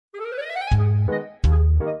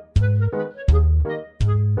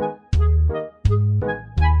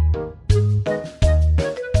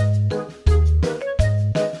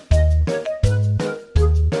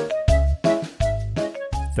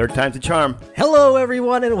Third time's a charm. Hello,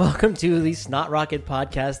 everyone, and welcome to the Snot Rocket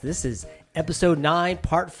Podcast. This is episode 9,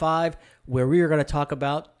 part 5, where we are going to talk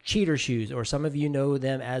about cheater shoes, or some of you know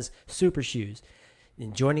them as super shoes.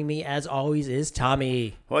 And joining me, as always, is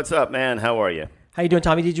Tommy. What's up, man? How are you? How you doing,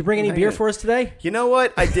 Tommy? Did you bring any beer for us today? You know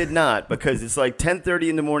what? I did not, because it's like 10:30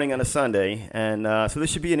 in the morning on a Sunday, and so this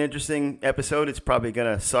should be an interesting episode. It's probably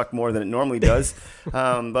going to suck more than it normally does,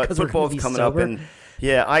 but football's coming up, and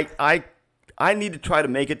yeah, I need to try to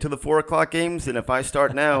make it to the 4 o'clock games, and if I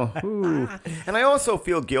start now, and I also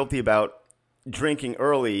feel guilty about drinking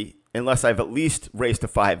early unless I've at least raced a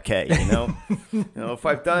 5K, you know? If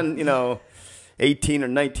I've done, 18 or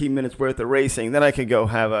 19 minutes worth of racing, then I could go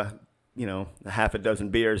have a half a dozen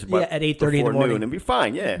beers at 8:30 in the morning and be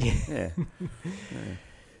fine. Yeah.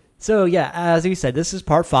 So, as we said, this is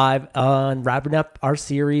part 5 on wrapping up our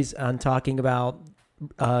series on talking about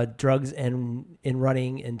drugs and in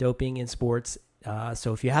running and doping in sports.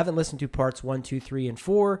 So if you haven't listened to parts 1, 2, 3, and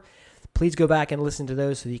 4, please go back and listen to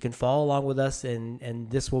those so that you can follow along with us, and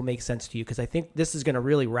this will make sense to you, because I think this is going to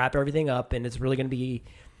really wrap everything up, and it's really going to be,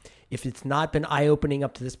 if it's not been eye-opening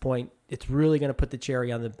up to this point, it's really going to put the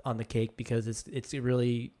cherry on the cake, because it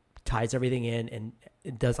really ties everything in, and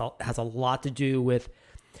it has a lot to do with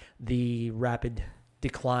the rapid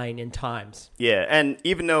decline in times. Yeah, and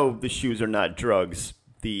even though the shoes are not drugs,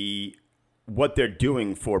 what they're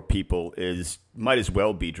doing for people might as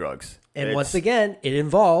well be drugs. And once again, it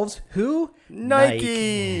involves who?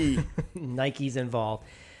 Nike. Nike's involved.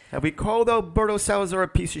 Have we called Alberto Salazar a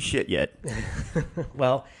piece of shit yet?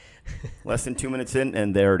 Well, less than 2 minutes in,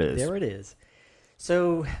 and there it is. There it is.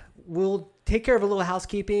 So we'll take care of a little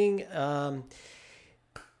housekeeping.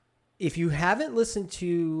 If you haven't listened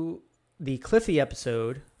to the Cliffy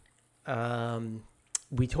episode,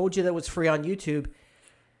 we told you that was free on YouTube.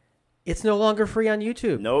 It's no longer free on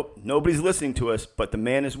YouTube. Nope. Nobody's listening to us, but the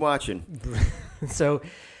man is watching. So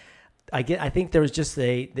I think there was just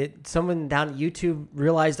that someone down at YouTube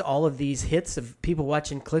realized all of these hits of people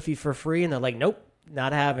watching Cliffy for free, and they're like, nope,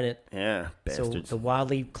 not having it. Yeah, bastards. So the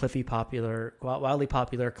wildly popular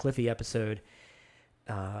Cliffy episode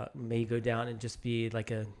may go down and just be like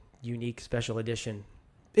a unique special edition.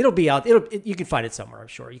 It'll be out. You can find it somewhere, I'm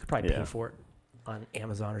sure. You could probably pay for it on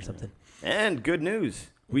Amazon or something. And good news.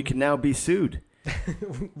 We can now be sued.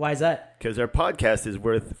 Why is that? Because our podcast is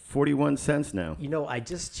worth 41 cents now. I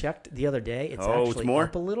just checked the other day. It's it's more?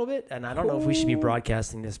 up a little bit, and I don't know if we should be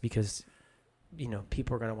broadcasting this, because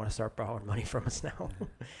people are going to want to start borrowing money from us now.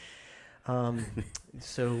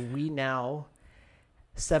 So we now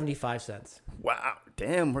 75 cents. Wow.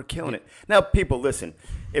 Damn, we're killing it. Now, people, listen.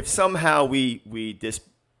 If somehow this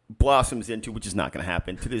blossoms into, which is not going to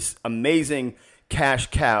happen, to this amazing cash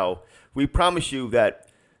cow, we promise you that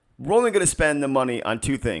we're only going to spend the money on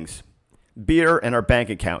 2 things: beer and our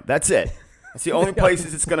bank account. That's it. That's the only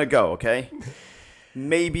places it's going to go, okay?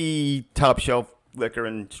 Maybe top shelf liquor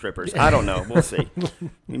and strippers. I don't know. We'll see.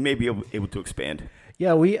 We may be able to expand.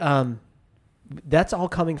 Yeah, we that's all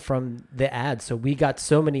coming from the ads. So we got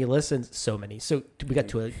so many listens, so we got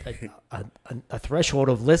to a threshold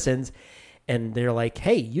of listens, and they're like,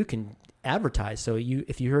 hey, you can advertise. So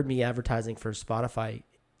if you heard me advertising for Spotify,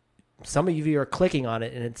 some of you are clicking on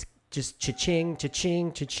it, and it's just cha-ching,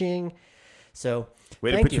 cha-ching, cha-ching. So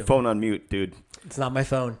way to put your phone on mute, dude. It's not my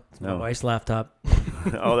phone. It's my wife's laptop.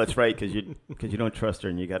 Oh, that's right, because you don't trust her,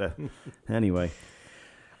 and you gotta. Anyway.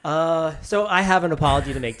 So I have an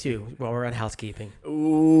apology to make too while we're on housekeeping.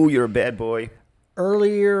 Ooh, you're a bad boy.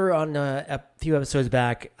 Earlier on a few episodes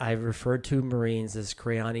back, I referred to Marines as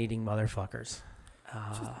crayon-eating motherfuckers.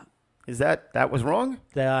 Is that was wrong?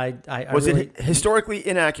 That was really, it historically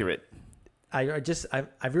inaccurate? I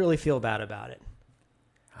really feel bad about it.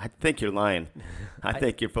 I think you're lying. I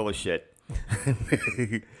think you're full of shit.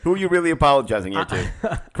 Who are you really apologizing here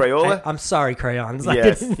to? Crayola? I'm sorry, crayons.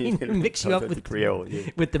 Yes. I didn't mean to mix you up with Crayola.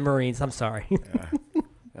 Yeah. With the Marines. I'm sorry. He's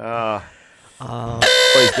going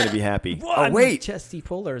to be happy. Oh, wait. Chesty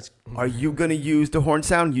pullers. Are you going to use the horn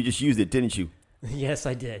sound? You just used it, didn't you? Yes,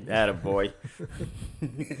 I did. Attaboy.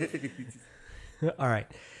 All right.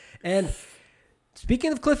 And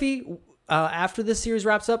speaking of Cliffy, after this series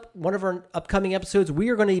wraps up, one of our upcoming episodes, we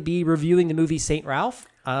are going to be reviewing the movie St. Ralph.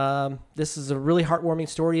 This is a really heartwarming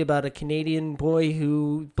story about a Canadian boy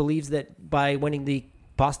who believes that by winning the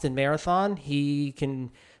Boston Marathon, he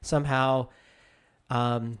can somehow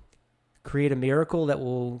create a miracle that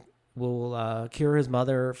will cure his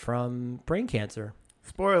mother from brain cancer.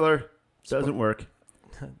 Spoiler. Doesn't work.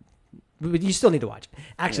 But you still need to watch it.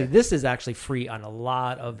 Actually, This is actually free on a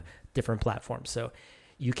lot of different platforms. So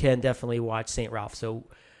you can definitely watch St. Ralph. So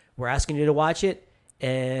we're asking you to watch it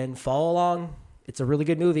and follow along It's a really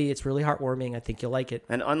good movie. It's really heartwarming. I think you'll like it.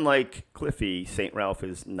 And unlike Cliffy, St. Ralph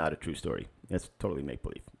is not a true story. It's totally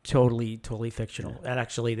make-believe. Totally fictional. And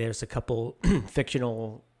actually, there's a couple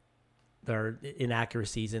fictional or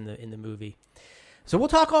inaccuracies in the movie. So we'll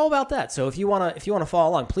talk all about that. So if you wanna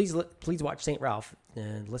follow along, please watch St. Ralph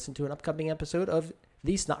and listen to an upcoming episode of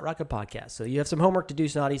the Snot Rocket Podcast. So you have some homework to do,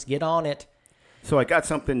 Snotties. Get on it. So I got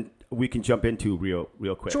something we can jump into real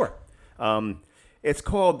quick. Sure. It's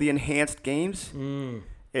called the Enhanced Games.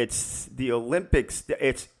 It's the Olympics.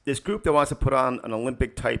 It's this group that wants to put on an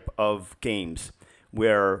Olympic type of games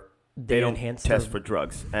where they don't test for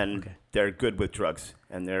drugs, and they're good with drugs,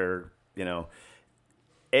 and they're,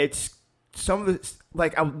 it's some of the,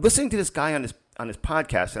 like, I'm listening to this guy on his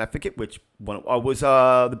podcast, and I forget which one it was,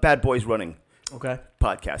 the Bad Boys Running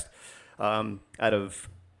podcast out of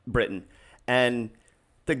Britain, and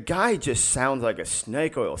the guy just sounds like a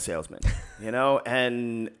snake oil salesman,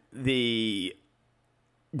 and the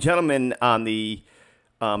gentleman on the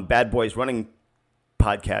Bad Boys Running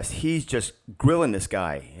podcast, he's just grilling this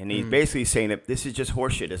guy, and he's basically saying that this is just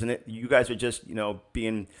horseshit, isn't it? You guys are just,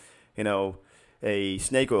 being, a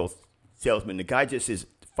snake oil salesman. The guy just is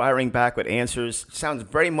firing back with answers. Sounds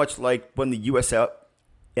very much like when the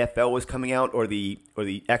USFL was coming out, or the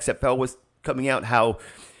XFL was coming out, how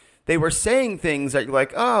they were saying things that you're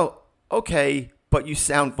like, oh, okay, but you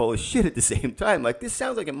sound full of shit at the same time. Like, this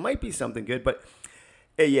sounds like it might be something good, but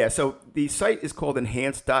yeah. So the site is called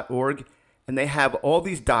enhance.org, and they have all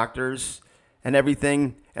these doctors and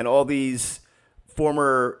everything, and all these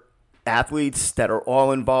former athletes that are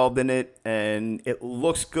all involved in it, and it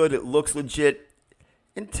looks good, it looks legit,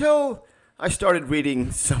 until I started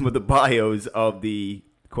reading some of the bios of the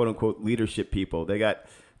quote-unquote leadership people. They got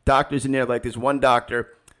doctors in there, like this one doctor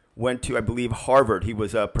went to, I believe, Harvard. He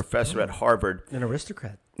was a professor at Harvard. An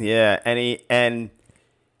aristocrat. Yeah, and he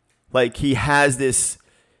has this,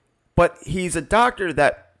 but he's a doctor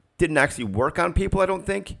that didn't actually work on people, I don't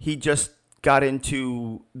think. He just got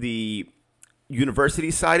into the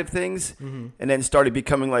university side of things, and then started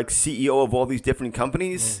becoming like CEO of all these different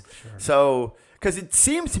companies. Sure. So, because it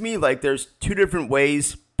seems to me like there's two different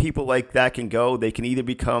ways people like that can go. They can either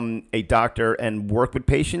become a doctor and work with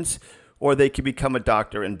patients, or they can become a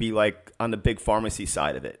doctor and be like on the big pharmacy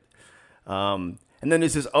side of it. And then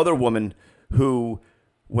there's this other woman who,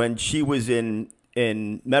 when she was in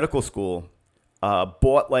medical school,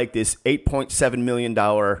 bought like this $8.7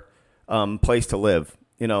 million place to live.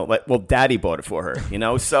 Daddy bought it for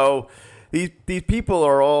her, So these people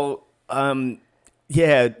are all,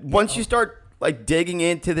 once you start like digging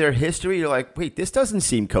into their history, you're like, wait, this doesn't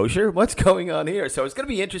seem kosher. What's going on here? So it's going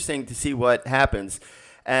to be interesting to see what happens.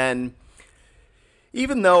 And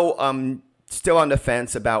even though I'm still on the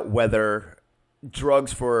fence about whether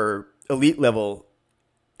drugs for elite level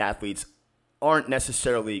athletes aren't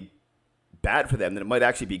necessarily bad for them, that it might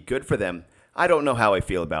actually be good for them, I don't know how I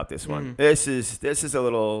feel about this one. This is a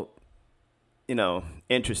little,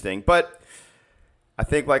 interesting. But I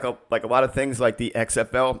think like a lot of things like the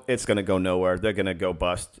XFL, it's going to go nowhere. They're going to go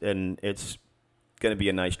bust, and it's going to be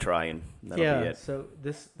a nice try, and that'll be it. So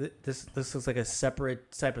this looks like a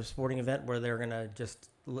separate type of sporting event where they're going to just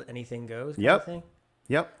let anything goes. Yep.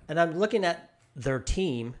 Yep. And I'm looking at their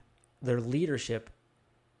team, their leadership,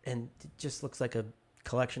 and it just looks like a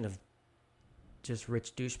collection of just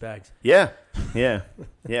rich douchebags. Yeah.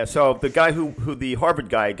 So the guy who the Harvard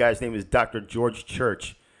guy's name is Dr. George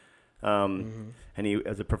Church, and he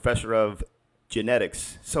is a professor of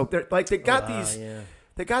genetics. So they're like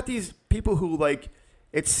they got these people who, like,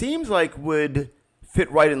 it seems like would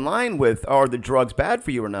fit right in line with, are the drugs bad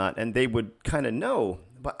for you or not, and they would kind of know.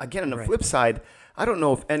 But again, on the flip side, I don't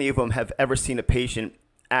know if any of them have ever seen a patient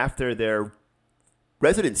after their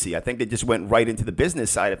residency. I think they just went right into the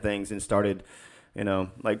business side of things and started,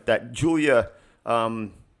 like that Julia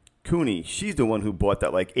Cooney. She's the one who bought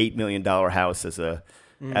that like $8 million house as a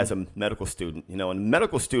medical student. And a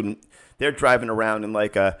medical student, they're driving around in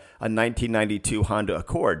like a 1992 Honda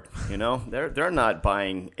Accord. They're not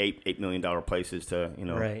buying $8 million places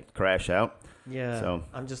to crash out. Yeah, so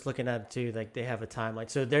I'm just looking at it too. Like, they have a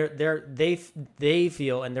timeline, so they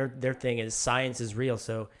feel, and their thing is science is real.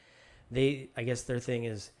 So I guess their thing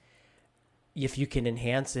is, if you can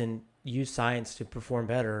enhance and use science to perform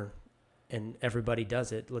better, and everybody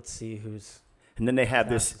does it, let's see who's. And then they have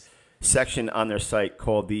this section on their site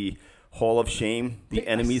called the Hall of Shame, the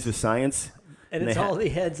enemies of science, and it's all the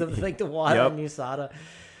heads of like the WADA and USADA.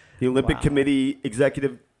 The Olympic Committee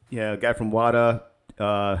executive, guy from WADA,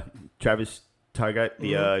 Travis Targett,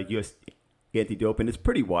 the U.S. anti-doping. It's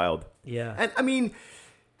pretty wild. Yeah. And I mean,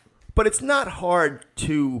 but it's not hard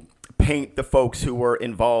to paint the folks who were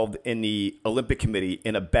involved in the Olympic Committee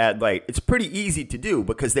in a bad light. It's pretty easy to do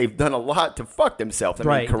because they've done a lot to fuck themselves.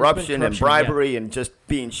 I mean, corruption and bribery and just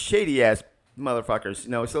being shady ass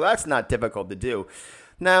motherfuckers. So that's not difficult to do.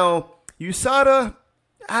 Now, USADA,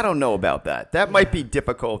 I don't know about that. That might be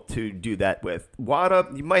difficult to do that with.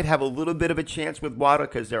 WADA, you might have a little bit of a chance with WADA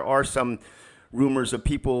because there are some rumors of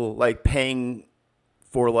people like paying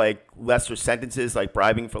for like lesser sentences, like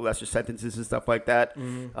bribing for lesser sentences and stuff like that.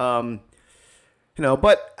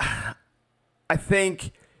 But I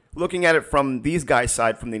think looking at it from these guys'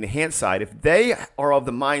 side, from the enhanced side, if they are of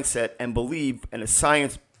the mindset and believe, and the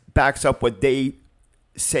science backs up what they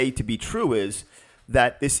say to be true, is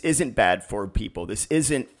that this isn't bad for people, this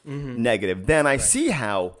isn't negative, then I see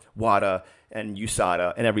how WADA and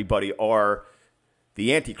USADA and everybody are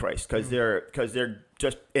the Antichrist because they're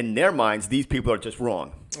just, in their minds, these people are just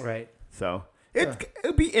wrong. Right. So it'd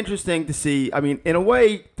be interesting to see. I mean, in a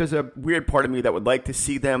way, there's a weird part of me that would like to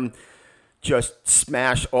see them just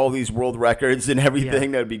smash all these world records and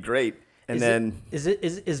everything. That'd be great. And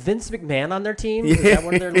is Vince McMahon on their team? Is that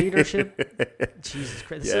one of their leadership? Jesus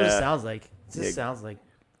Christ! This just sounds like sounds like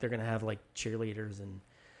they're gonna have like cheerleaders and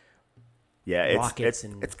rockets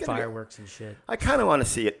and fireworks and shit. I kind of want to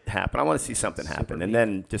see it happen. I want to see something happen and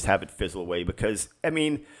then just have it fizzle away because, I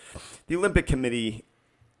mean, the Olympic Committee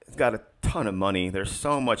has got a ton of money. There's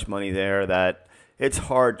so much money there that it's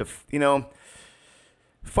hard to,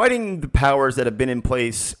 fighting the powers that have been in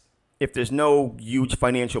place. If there's no huge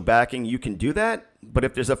financial backing, you can do that. But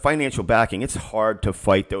if there's a financial backing, it's hard to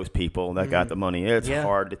fight those people that got the money. It's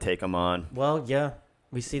hard to take them on. Well, yeah.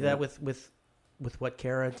 We see that with what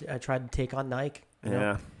Kara tried to take on Nike.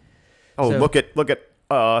 Yeah. Oh, so, look at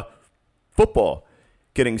football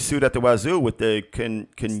getting sued at the wazoo with the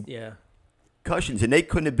concussions, and they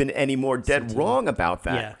couldn't have been any more dead wrong about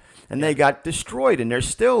that. Yeah. And they got destroyed, and they're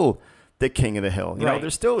still the king of the hill. You know,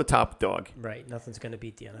 they're still the top dog. Right. Nothing's going to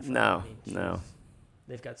beat the NFL. No.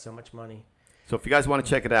 They've got so much money. So if you guys want to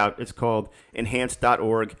check it out, it's called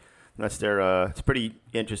enhanced.org. That's their. It's pretty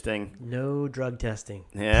interesting. No drug testing.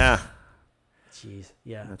 Yeah. Jeez.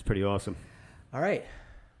 Yeah. That's pretty awesome. All right.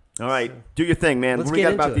 So, do your thing, man. What do we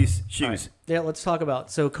got about these shoes? Right. Yeah, let's talk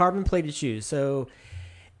about carbon plated shoes. So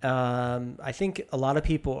I think a lot of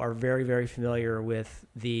people are very, very familiar with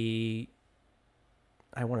the,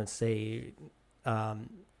 I want to say,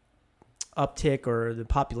 uptick or the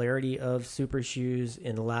popularity of super shoes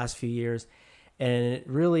in the last few years. And it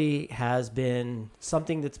really has been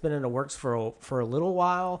something that's been in the works for a little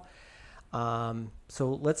while.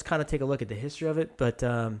 So let's kind of take a look at the history of it. But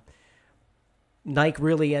Nike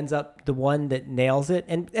really ends up the one that nails it.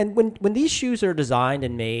 And when these shoes are designed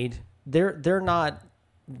and made, they're not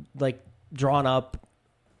like drawn up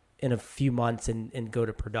in a few months and go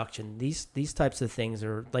to production. These types of things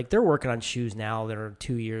are like they're working on shoes now that are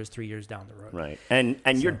 2 years, 3 years down the road. Right. And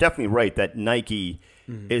you're definitely right that Nike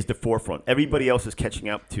is the forefront. Everybody else is catching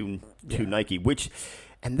up to Nike,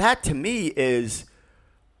 and that to me is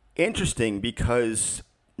interesting because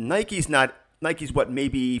Nike's what,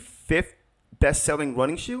 maybe fifth best selling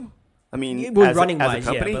running shoe? I mean, running wise,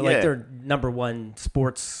 company, but like they're number one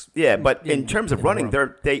sports. Yeah, but in terms of running,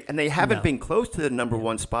 they haven't been close to the number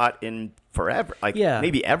one spot in forever. Like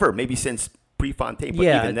maybe ever, maybe since Prefontaine. But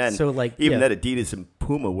even then, so that Adidas and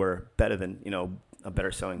Puma were better than a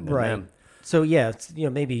better selling than them. So it's,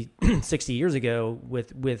 maybe 60 years ago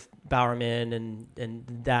with Bowerman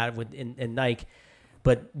and that and Nike,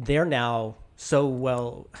 but they're now so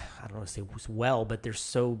well. I don't want to say well, but they're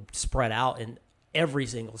so spread out in every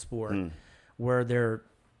single sport where their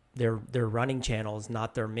running channel is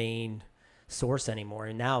not their main source anymore,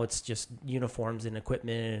 and now it's just uniforms and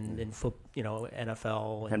equipment and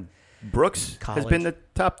NFL and Brooks college. Has been the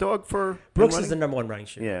top dog for Brooks is the number one running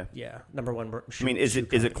shoe. Yeah, number one shoe. I mean, is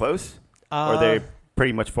it close? Or are they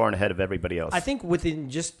pretty much far ahead of everybody else? I think within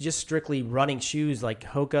just strictly running shoes, like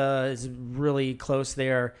Hoka is really close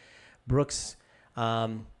there. Brooks,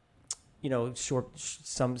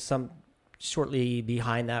 shortly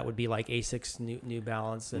behind that would be like Asics, New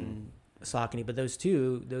Balance, and Saucony. But those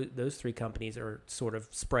three companies are sort of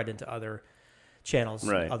spread into other channels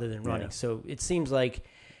other than running. Yeah. So it seems like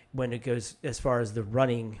when it goes as far as the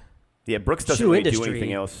running, Brooks doesn't really do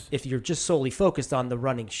anything else. If you're just solely focused on the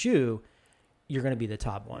running shoe, you're going to be the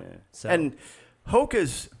top one. Yeah. So. And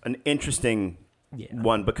Hoka's an interesting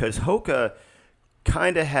one because Hoka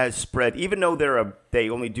kind of has spread, even though they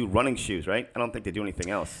only do running shoes, right? I don't think they do anything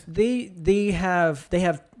else. They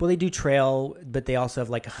do trail, but they also have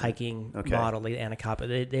like a hiking model, like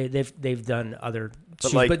Anacapa. They've done other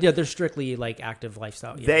shoes, but they're strictly like active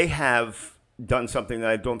lifestyle. They have done something that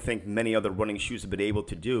I don't think many other running shoes have been able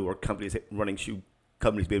to do, or running shoe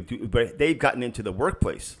companies be able to do. But they've gotten into the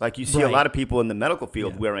workplace. Like you see a lot of people in the medical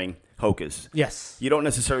field wearing Hokas. Yes. You don't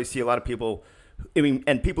necessarily see a lot of people,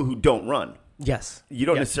 and people who don't run. Yes. You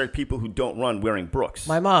don't necessarily people who don't run wearing Brooks.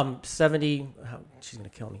 My mom, 70, she's going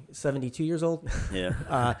to kill me, 72 years old.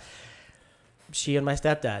 Yeah. She and my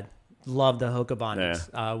stepdad love the Hoka bonnets.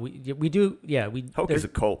 Yeah. We do, Hoka's a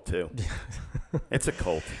cult, too. It's a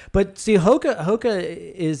cult. But see, Hoka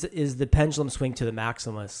is the pendulum swing to the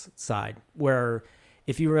maximalist side, where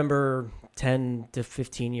if you remember 10 to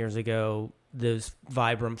 15 years ago, those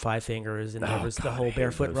Vibram 5 fingers, and there was the whole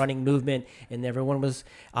barefoot running movement, and everyone was,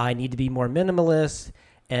 I need to be more minimalist,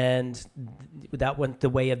 and that went the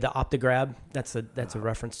way of the Optigrab. That's a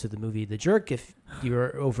reference to the movie The Jerk. If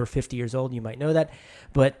you're over 50 years old, you might know that.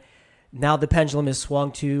 But now the pendulum is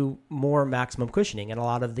swung to more maximum cushioning, and a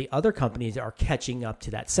lot of the other companies are catching up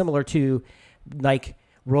to that, similar to Nike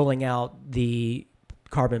rolling out the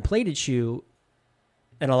carbon-plated shoe,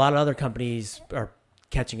 and a lot of other companies are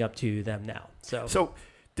catching up to them now. So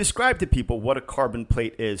describe to people what a carbon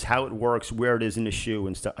plate is, how it works, where it is in the shoe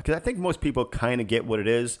and stuff. Because I think most people kind of get what it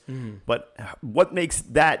is, but what makes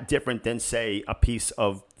that different than, say, a piece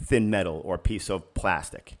of thin metal or a piece of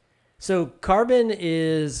plastic? So carbon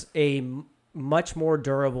is a much more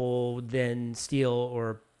durable than steel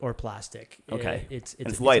or plastic. Okay.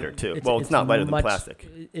 It's lighter too. It's not lighter than plastic.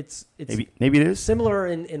 It's maybe it is similar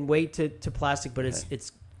in weight to plastic, but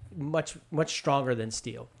it's much stronger than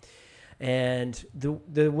steel. And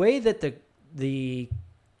the way that the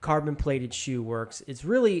carbon plated shoe works, it's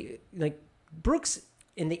really like Brooks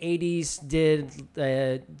in the 80s did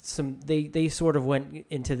they sort of went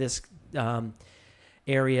into this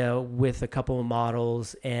area with a couple of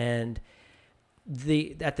models, and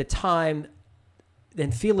at the time,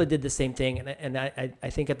 then Fila did the same thing, and I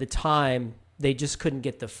think at the time they just couldn't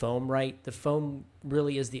get the foam right. The foam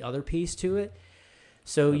really is the other piece to it.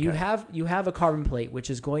 So you have a carbon plate which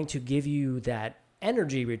is going to give you that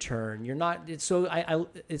energy return. You're not it's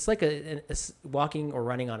like a walking or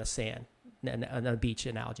running on a sand, on a beach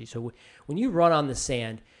analogy. So when you run on the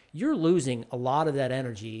sand, you're losing a lot of that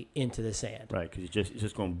energy into the sand. Right, because it's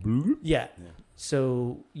just going bloop. Yeah.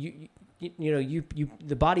 So you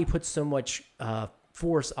the body puts so much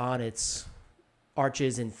force on its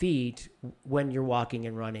arches and feet when you're walking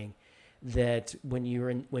and running, that when you're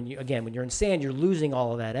in sand, you're losing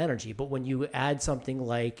all of that energy. But when you add something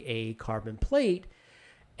like a carbon plate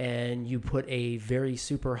and you put a very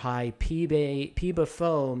super high PEBA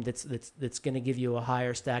foam that's going to give you a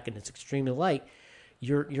higher stack, and it's extremely light,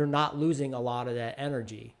 you're not losing a lot of that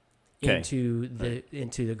energy into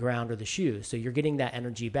the ground or the shoe. So you're getting that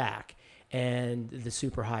energy back, and the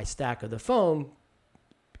super high stack of the foam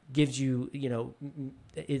gives you,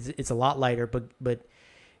 it's a lot lighter, but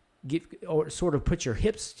sort of put your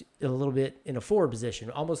hips a little bit in a forward position,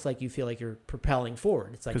 almost like you feel like you're propelling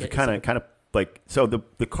forward. It's like because it kind of like, so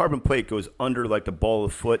the carbon plate goes under like the ball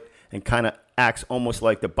of the foot and kind of acts almost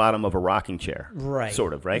like the bottom of a rocking chair, right?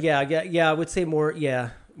 Sort of, right? Yeah. I would say more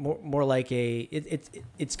like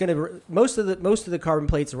it's going to most of the carbon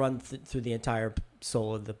plates run through the entire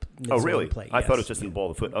sole of the really? Plate. I thought it was just in the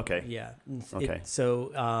ball of the foot. Okay. Yeah. Okay.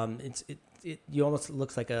 It you almost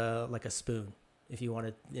looks like a spoon, if you want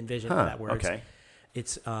to envision that, where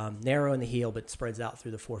it's narrow in the heel but spreads out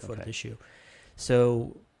through the forefoot of the shoe.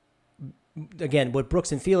 So again, what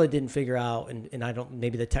Brooks and Fila didn't figure out, and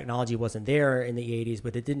maybe the technology wasn't there in the 80s,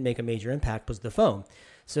 but it didn't make a major impact, was the foam.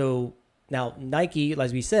 So now Nike,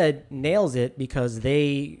 as we said, nails it, because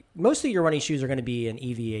most of your running shoes are going to be an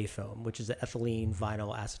EVA foam, which is the ethylene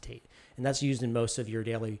vinyl acetate, and that's used in most of your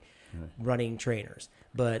daily running trainers.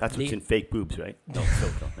 But that's what's in fake boobs, right? No,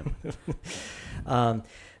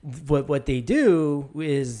 what they do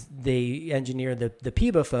is they engineer the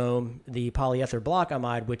PEBA foam, the polyether block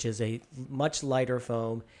amide, which is a much lighter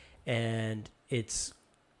foam, and it's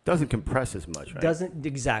doesn't compress as much, right? Doesn't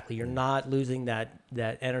exactly. You're not losing that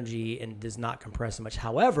energy, and does not compress as much.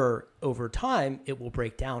 However, over time, it will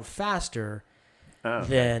break down faster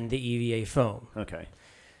than the EVA foam. Okay.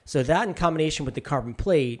 So that, in combination with the carbon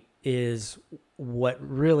plate, is what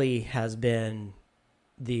really has been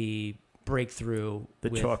the breakthrough. The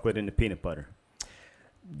chocolate and the peanut butter.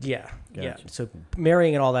 Yeah, gotcha. Yeah. So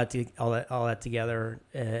marrying all that together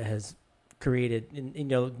has created,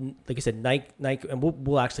 and like I said, Nike, and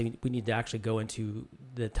we need to actually go into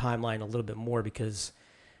the timeline a little bit more, because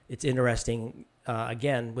it's interesting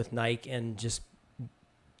again with Nike and just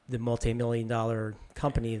the multi-million-dollar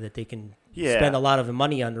company that they can spend a lot of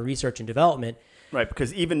money on the research and development. Right,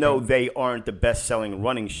 because even though they aren't the best-selling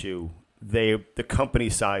running shoe, the company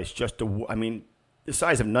size the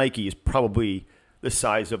size of Nike is probably the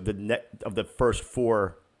size of the first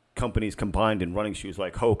 4 companies combined in running shoes,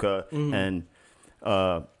 like Hoka and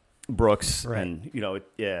Brooks, right. and because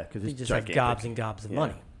you it's just gigantic. have gobs and gobs of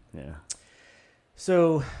money. Yeah.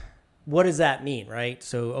 So, what does that mean, right?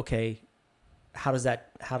 So, okay, how does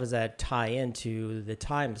that tie into the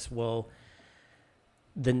times? Well,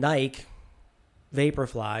 the Nike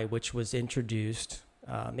Vaporfly, which was introduced,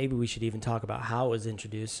 maybe we should even talk about how it was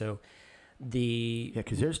introduced. So,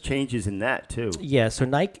 because there's changes in that too. Yeah, so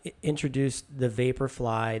Nike introduced the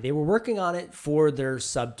Vaporfly. They were working on it for their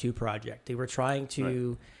Sub 2 project. They were trying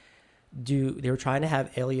to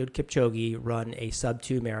have Eliud Kipchoge run a Sub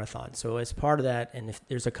 2 marathon. So as part of that, and if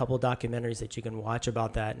there's a couple of documentaries that you can watch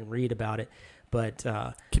about that and read about it, but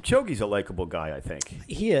Kipchoge's a likable guy, I think.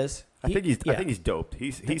 He is. I think he's doped.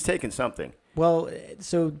 He's taken something. Well,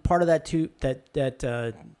 so part of that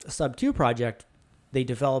Sub 2 project, they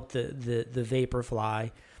developed the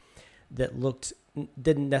Vaporfly that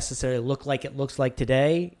didn't necessarily look like it looks like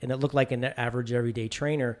today, and it looked like an average everyday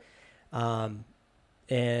trainer.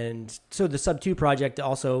 And so the Sub 2 project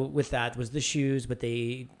also with that was the shoes, but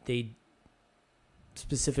they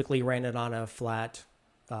specifically ran it on a flat,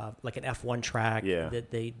 like an F1 track. Yeah. That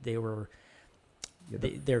they were.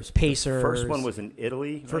 There's Pacers. The first one was in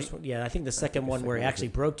Italy. First one, yeah. I think the second one where he actually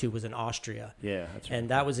broke to was in Austria. Yeah, that's right. And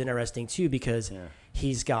that was interesting too because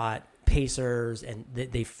he's got Pacers, and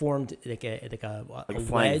they formed like a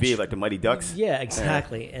flying wedge. V, like the Mighty Ducks. Yeah,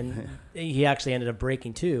 exactly. Yeah. And he actually ended up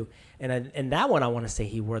breaking too. And that one I want to say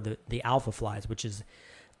he wore the Alpha Flies, which is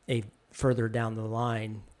a further down the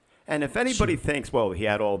line. And if anybody thinks, well, he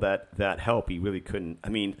had all that help, he really couldn't. I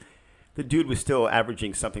mean, the dude was still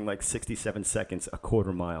averaging something like 67 seconds a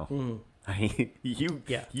quarter mile. I mean,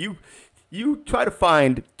 you try to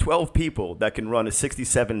find 12 people that can run a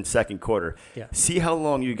 67-second quarter. Yeah. See how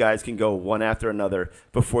long you guys can go one after another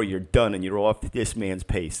before you're done and you're off this man's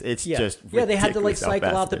pace. It's just ridiculous. They had to like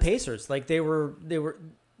cycle out the it is. Pacers. Like they were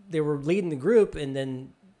leading the group, and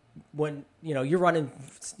then when you're running,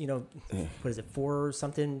 what is it, 4 or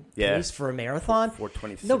something pace for a marathon?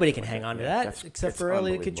 4:26. Nobody can hang on to that except for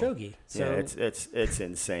Eliud Kipchoge. So it's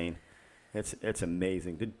insane. It's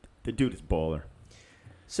amazing. The dude is baller.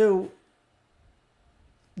 So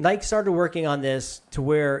Nike started working on this to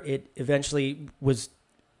where it eventually was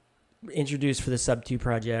introduced for the Sub 2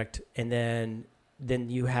 project, and then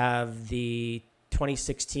you have the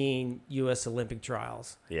 2016 U.S. Olympic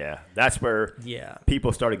trials. Yeah, that's where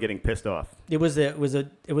people started getting pissed off. It was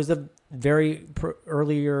a very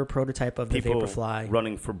earlier prototype of the Vaporfly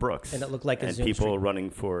running for Brooks, and it looked like a Zoom people stream. running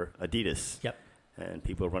for Adidas. Yep, and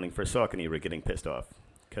people running for Saucony were getting pissed off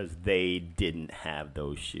because they didn't have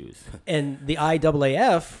those shoes. And the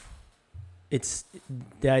IAAF, the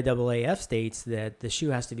IAAF states that the shoe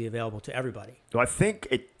has to be available to everybody. So I think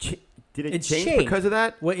did it It's change changed. because of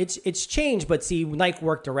that? Well, it's changed, but see, Nike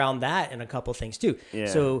worked around that and a couple of things too. Yeah.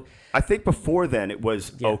 So I think before then it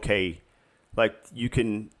was okay. Like you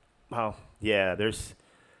can, there's.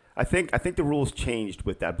 I think the rules changed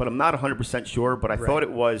with that, but I'm not 100% sure. But I thought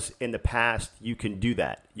it was in the past you can do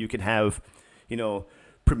that. You can have,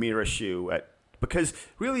 Premier shoe because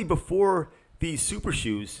really before these super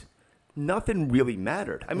shoes, nothing really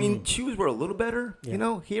mattered. I mean, shoes were a little better,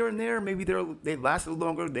 here and there. Maybe they lasted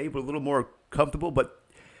longer. They were a little more comfortable, but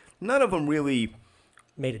none of them really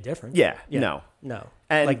made a difference. Yeah. No.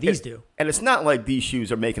 And like these do. And it's not like these shoes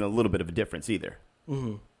are making a little bit of a difference either.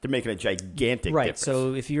 Mm-hmm. They're making a gigantic difference.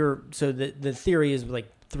 So the theory is like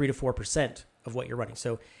 3 to 4% of what you're running.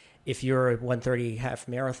 So if you're a 1:30 half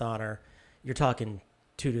marathoner, you're talking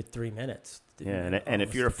 2 to 3 minutes. Yeah, and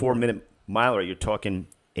if you're a 4-minute miler, you're talking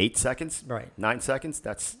 8 seconds, right? 9 seconds.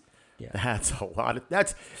 That's a lot.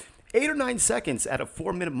 That's 8 or 9 seconds at a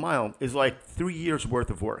 4-minute mile is like 3 years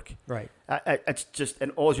worth of work, right? It's just,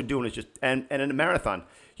 and all you're doing is just, and in a marathon,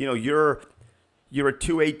 you're a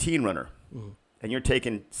 2:18 runner, and you're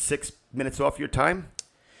taking 6 minutes off your time.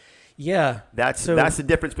 Yeah, that's the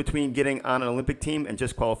difference between getting on an Olympic team and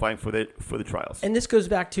just qualifying for the trials. And this goes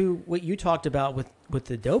back to what you talked about with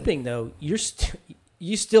the doping, though. You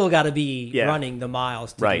still got to be running the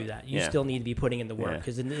miles to do that. You still need to be putting in the work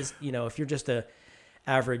because in this, if you're just a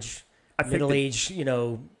average middle-aged,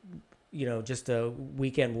 just a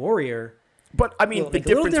weekend warrior. But I mean, the difference,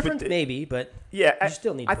 a little different, maybe, but you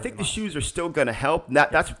still need. I think the shoes are still going to help.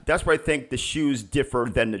 That's where I think the shoes differ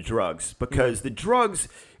than the drugs, because the drugs,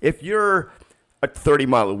 if you're a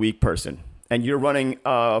 30-mile-a-week person and you're running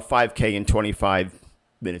 5K in 25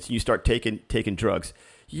 minutes, you start taking drugs,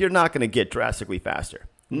 you're not going to get drastically faster.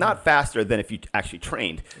 not faster than if you actually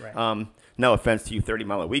trained. Right. No offense to you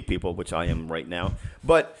 30-mile-a-week people, which I am right now,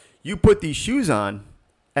 but you put these shoes on,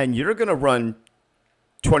 and you're going to run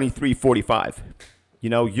 23:45.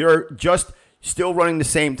 You're just still running the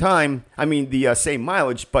same time. I mean, the same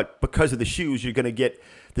mileage, but because of the shoes, you're going to get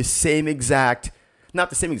the same exact. Not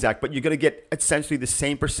the same exact, but you're going to get essentially the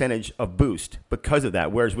same percentage of boost because of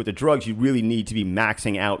that. Whereas with the drugs, you really need to be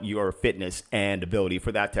maxing out your fitness and ability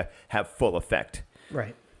for that to have full effect.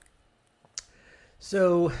 Right.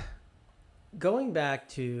 So going back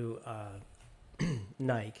to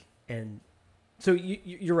Nike, and so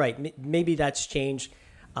you're right. Maybe that's changed.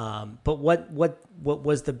 But what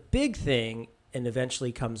was the big thing and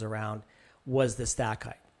eventually comes around was the stack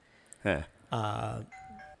height.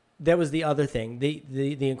 That was the other thing,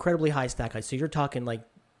 the incredibly high stack height. So you're talking like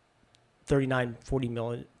 39,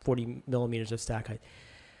 40 millimeters of stack height.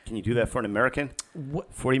 Can you do that for an American?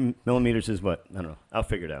 40 millimeters is what? I don't know. I'll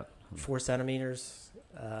figure it out. 4 centimeters,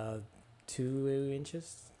 2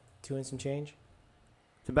 inches, 2 inches and change.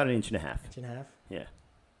 It's about an inch and a half. Inch and a half? Yeah.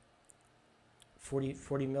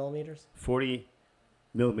 40 millimeters? 40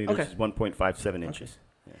 millimeters is 1.57 inches.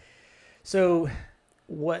 Yeah. So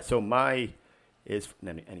what? So my is,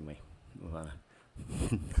 anyway, move on.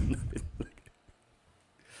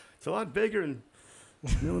 It's a lot bigger in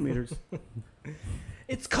millimeters.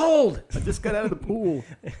 It's cold. I just got out of the pool.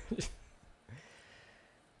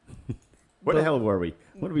 Where the hell were we?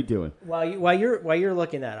 What are we doing? While you're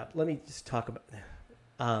looking that up, let me just talk about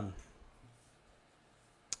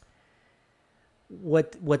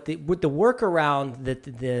what the workaround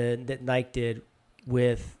that Nike did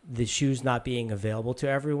with the shoes not being available to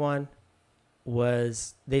everyone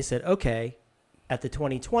was they said, okay, at the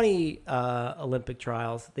 2020 Olympic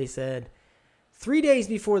trials, they said 3 days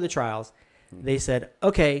before the trials, they said,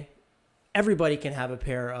 okay, everybody can have a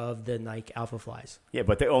pair of the Nike Alpha Flies. Yeah,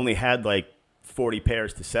 but they only had like 40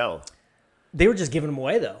 pairs to sell. They were just giving them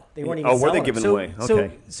away, though. They weren't even selling. Oh, were they giving them away?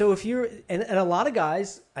 Okay. So if you're and a lot of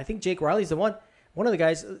guys, I think Jake Riley's the one of the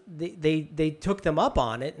guys, they took them up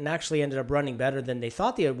on it and actually ended up running better than they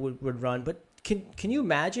thought they would run. But can you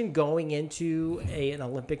imagine going into an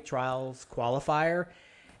Olympic trials qualifier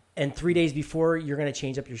and 3 days before you're going to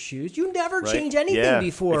change up your shoes? You never change anything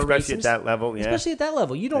before especially at that level. Yeah. Especially at that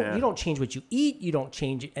level, you don't change what you eat. You don't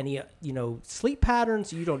change any sleep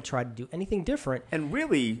patterns. You don't try to do anything different. And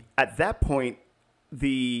really, at that point,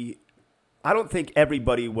 I don't think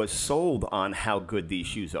everybody was sold on how good these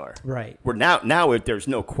shoes are. Right. Where now there's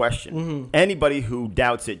no question. Mm-hmm. Anybody who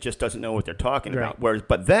doubts it just doesn't know what they're talking about.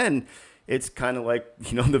 But then it's kind of like,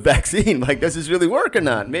 the vaccine. Like, does this really work or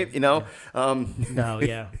not? Maybe, No,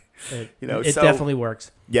 yeah. It definitely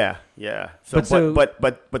works. Yeah.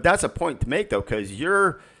 But that's a point to make, though, because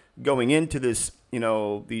you're going into this,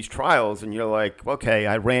 these trials, and you're like, okay,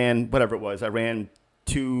 I ran 2:17.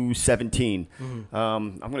 Mm-hmm.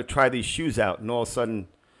 I'm going to try these shoes out, and all of a sudden,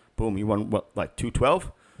 boom, you run what, like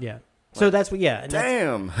 2:12? Yeah. So that's what. Yeah. And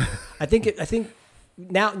damn. I think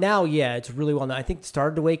now, yeah, it's really well known. I think it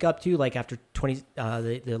started to wake up to like after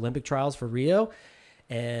the Olympic trials for Rio,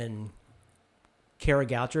 and Kara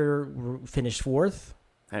Goucher finished 4th.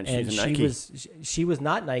 And she's a Nike. She was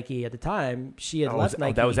not Nike at the time. She had left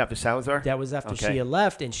Nike. That was after Salazar? That was after she had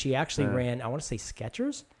left, and she actually ran, I want to say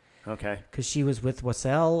Skechers. Okay. Because she was with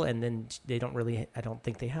Wassell, and then I don't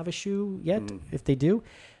think they have a shoe yet. If they do,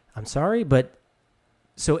 I'm sorry. But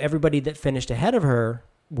so everybody that finished ahead of her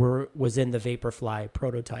was in the Vaporfly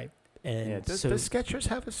prototype. And does Skechers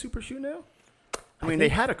have a super shoe now? I mean, they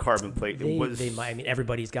had a carbon plate. They might. I mean,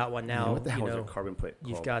 everybody's got one now. What the hell is a carbon plate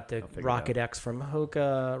called? You've got the Rocket X from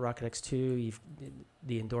Hoka, Rocket X2. You've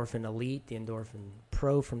the Endorphin Elite, the Endorphin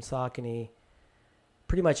Pro from Saucony.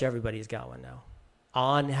 Pretty much everybody's got one now.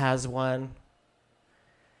 On has one.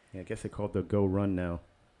 Yeah, I guess they call it the Go Run now.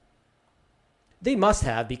 They must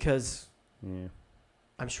have, because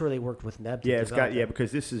I'm sure they worked with Neb.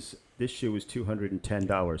 Because this shoe is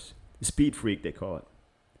 $210. Speed Freak, they call it.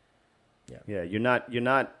 Yeah, you're not.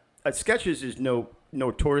 Skechers is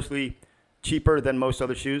notoriously cheaper than most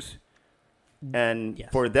other shoes, and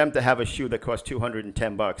for them to have a shoe that costs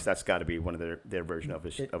 $210, that's got to be one of their version of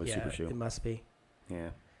a super shoe. It must be.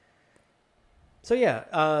 Yeah. So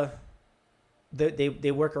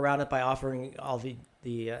they work around it by offering all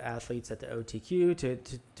the athletes at the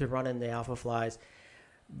OTQ to run in the Alpha Flies.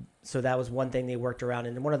 So that was one thing they worked around,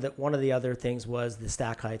 and one of the other things was the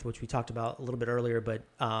stack height, which we talked about a little bit earlier, but.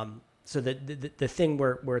 So the thing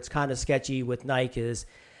where it's kind of sketchy with Nike is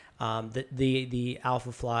the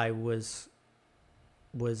Alpha Fly was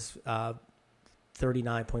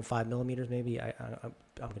 39.5 millimeters, maybe. I'm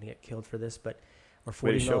going to get killed for this, or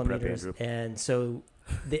 40 millimeters. And so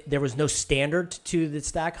there was no standard to the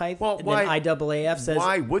stack height. Well, and why, then IAAF says,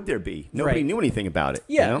 why would there be? Nobody knew anything about it.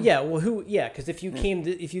 Yeah, you know? yeah. Well, because if you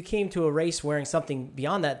came to a race wearing something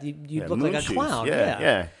beyond that, you'd look like a clown.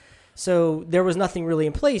 Yeah. So there was nothing really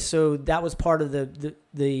in place. So that was part of the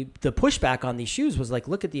pushback on these shoes was like,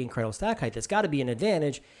 look at the incredible stack height. That's got to be an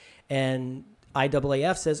advantage. And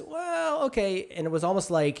IAAF says, well, okay. And it was almost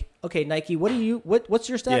like, okay, Nike, what's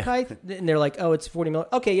your stack height? And they're like, oh, it's 40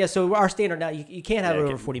 millimeters. Okay, yeah, so our standard now, you can't have it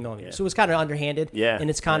over 40 millimeters. Yeah. So it was kind of underhanded. Yeah. And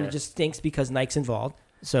it's kind of just stinks because Nike's involved.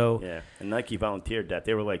 So yeah, and Nike volunteered that.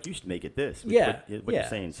 They were like, you should make it this. What you're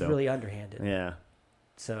saying. So it's really underhanded. Yeah.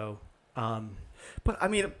 So,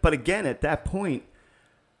 but again, at that point,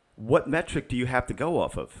 what metric do you have to go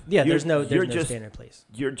off of? Yeah, there's no standard in place.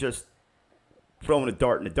 You're just throwing a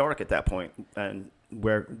dart in the dark at that point, and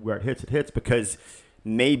where it hits, because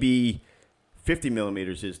maybe 50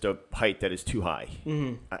 millimeters is the height that is too high.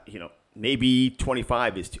 Mm-hmm. Maybe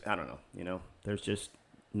 25 is too, I don't know. There's just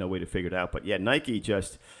no way to figure it out. But yeah, Nike did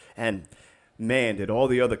all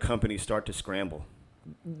the other companies start to scramble?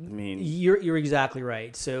 I mean, you're exactly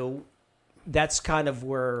right. So that's kind of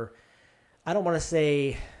where, I don't want to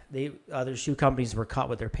say the other shoe companies were caught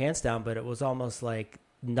with their pants down, but it was almost like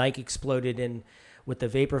Nike exploded in with the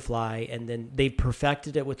Vaporfly, and then they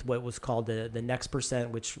perfected it with what was called the next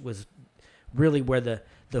percent, which was really where the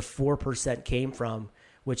 4% came from,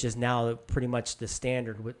 which is now pretty much the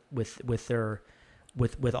standard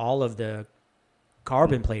with all of the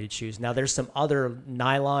carbon plated shoes. Now there's some other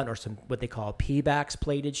nylon or some what they call P-backs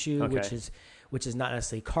plated shoe, which is not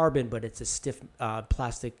necessarily carbon, but it's a stiff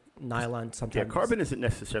plastic nylon. Sometimes carbon isn't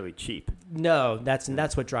necessarily cheap. No, that's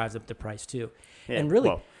what drives up the price too. Yeah, and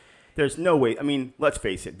really, there's no way. I mean, let's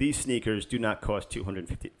face it; these sneakers do not cost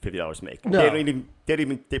 $250 to make. No.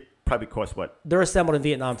 They probably cost what? They're assembled in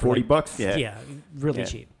Vietnam for $40. Yeah, really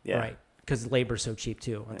cheap. Yeah. Right, because labor's so cheap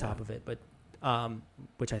too. On top of it, but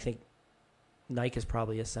which I think Nike is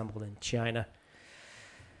probably assembled in China,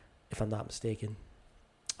 if I'm not mistaken.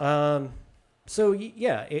 So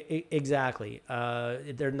yeah, exactly.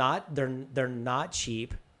 They're not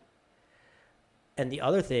cheap. And the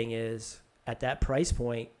other thing is, at that price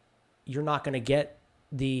point, you're not going to get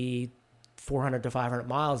the 400 to 500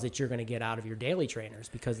 miles that you're going to get out of your daily trainers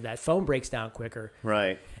because that foam breaks down quicker.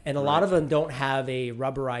 Right. And a lot of them don't have a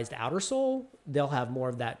rubberized outer sole. They'll have more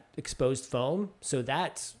of that exposed foam. So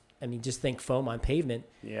just think foam on pavement.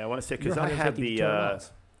 Yeah, I want to say, because I have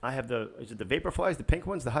is it the Vaporflies, the pink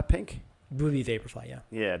ones, the hot pink? Would be Vaporfly, yeah.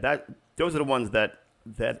 Yeah, those are the ones that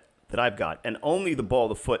I've got, and only the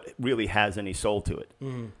ball of the foot really has any sole to it.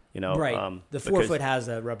 Mm-hmm. Right. The forefoot has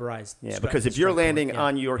a rubberized. Yeah, because if you're landing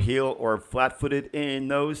on your heel or flat-footed in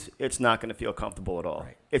those, it's not going to feel comfortable at all.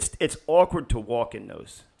 Right. It's awkward to walk in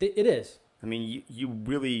those. It is. I mean, you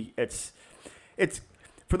really it's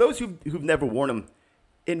for those who've never worn them.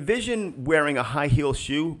 Envision wearing a high heel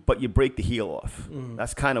shoe, but you break the heel off. Mm-hmm.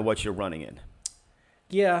 That's kind of what you're running in.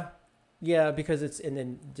 Yeah, because and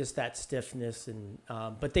then just that stiffness and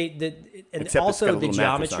but also the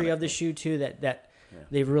geometry of the shoe too. That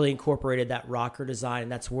they've really incorporated that rocker design,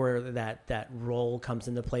 and that's where that roll comes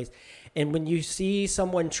into place. And when you see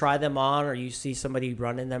someone try them on, or you see somebody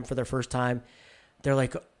running them for their first time, they're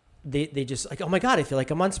like, they just like, oh my God, I feel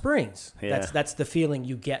like I'm on springs. Yeah. That's the feeling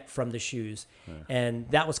you get from the shoes. Yeah. And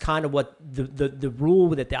that was kind of what the rule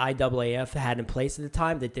that the IAAF had in place at the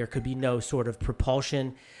time, that there could be no sort of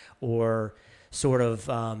propulsion or sort of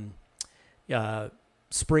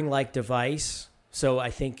spring-like device. So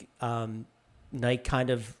I think Nike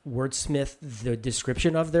kind of wordsmithed the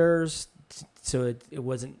description of theirs, so it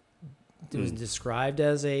wasn't described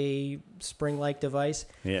as a spring-like device.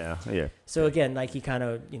 Yeah. So again, Nike kind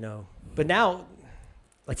of, but now,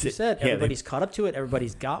 like you said, everybody's caught up to it.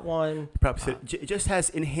 Everybody's got one. Probably it just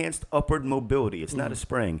has enhanced upward mobility. It's not a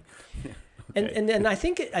spring. Okay. And I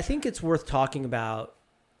think it's worth talking about.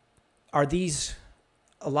 Are these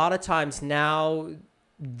a lot of times now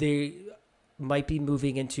they might be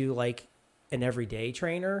moving into like an everyday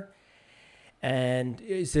trainer, and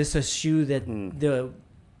is this a shoe that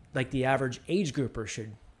the average age grouper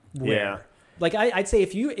should wear? Yeah. Like I'd say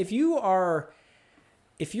if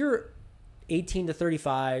you're 18 to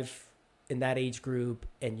 35 in that age group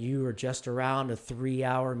and you are just around a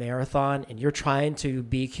 3-hour marathon and you're trying to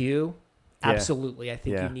BQ, absolutely, I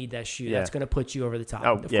think you need that shoe. That's going to put you over the top.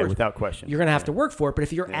 Oh, of course, without question. You're going to have to work for it, but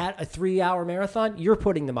if you're at a 3-hour marathon, you're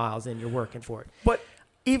putting the miles in, you're working for it. But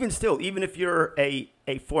even if you're a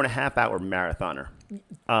 4.5-hour marathoner,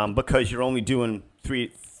 because you're only doing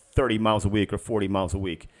 30 miles a week or 40 miles a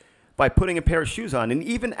week, by putting a pair of shoes on, and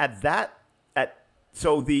even at that,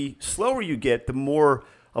 so the slower you get, the more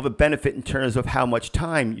of a benefit in terms of how much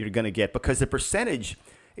time you're going to get, because the percentage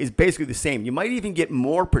is basically the same. You might even get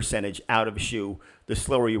more percentage out of a shoe the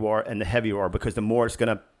slower you are and the heavier you are, because the more it's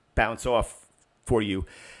going to bounce off for you.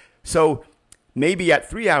 So maybe at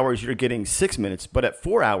 3 hours, you're getting 6 minutes, but at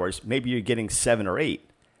 4 hours, maybe you're getting 7 or 8.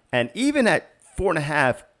 And even at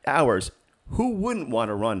 4.5 hours, who wouldn't want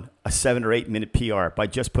to run a 7 or 8 minute PR by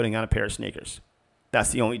just putting on a pair of sneakers?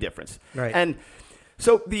 That's the only difference. Right. And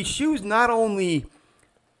so these shoes not only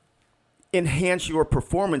enhance your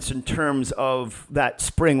performance in terms of that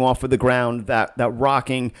spring off of the ground, that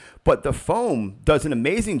rocking, but the foam does an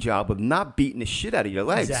amazing job of not beating the shit out of your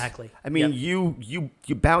legs. Exactly. I mean, you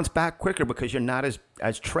bounce back quicker because you're not as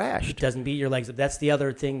trashed. It doesn't beat your legs up. That's the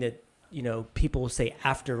other thing that, people say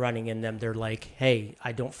after running in them, they're like, hey,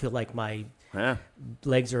 I don't feel like my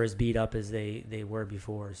legs are as beat up as they were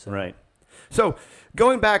before. So. Right. So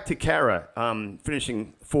going back to Kara,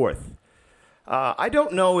 finishing fourth, I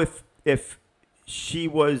don't know if she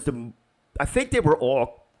was I think they were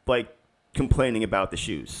all like complaining about the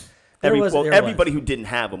shoes. Everybody who didn't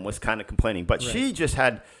have them was kind of complaining, but she just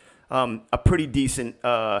had a pretty decent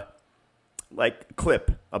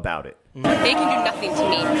clip about it. They can do nothing to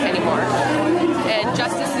me anymore, and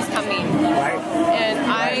justice is coming. Right.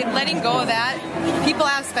 And letting go of that. People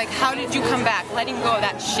ask, like, how did you come back? Letting go of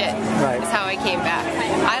that shit is how I came back.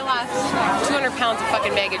 I lost 200 pounds of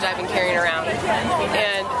fucking baggage I've been carrying around,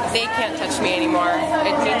 and they can't touch me anymore.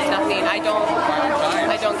 It means nothing. I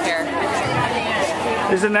don't care.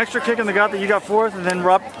 Is it an extra kick in the gut that you got fourth, and then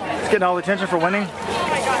Rupp is getting all the attention for winning?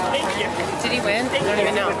 Did he win? I don't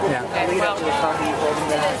even know. Yeah. Okay, well,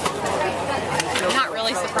 I'm not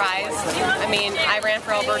really surprised. I mean, I ran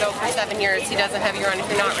for Alberto for 7 years. He doesn't have you run if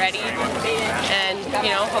you're not ready. And,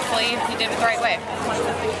 hopefully he did it the right way.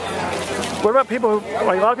 What about people who,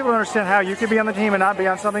 a lot of people don't understand how you could be on the team and not be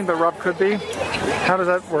on something, but Rupp could be? How does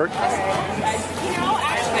that work?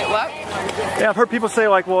 Wait, what? Yeah, I've heard people say,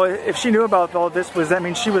 like, well, if she knew about all this, does that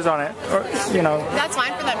mean she was on it? Or, That's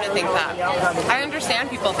fine for them to think that. I understand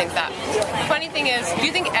people think that. The funny thing is, do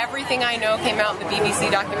you think everything I know came out in the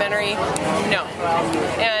BBC documentary? No.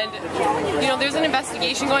 And, there's an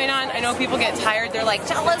investigation going on. I know people get tired. They're like,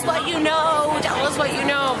 tell us what you know. Tell us what you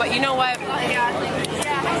know. But you know what?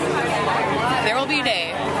 There will be a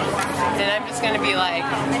day, and I'm just going to be like,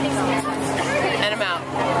 and I'm out.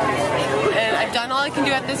 And I've done all I can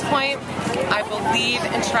do at this point. I believe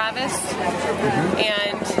in Travis,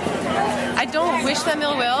 and I don't wish them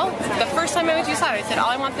ill will. The first time I went to USADA, I said, all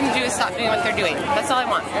I want them to do is stop doing what they're doing. That's all I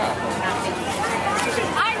want.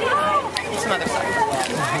 I know! Some other stuff.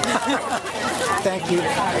 Thank you. In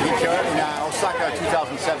Osaka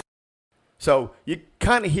 2007. So you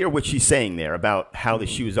kind of hear what she's saying there about how the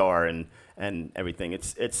shoes are and everything.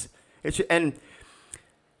 It's and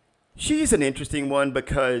she's an interesting one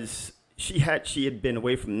because she had been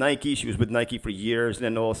away from Nike. She was with Nike for years, and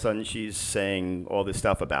then all of a sudden she's saying all this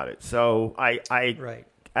stuff about it. So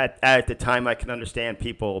at the time I can understand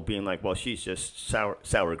people being like, well, she's just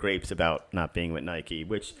sour grapes about not being with Nike,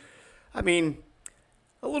 which, I mean,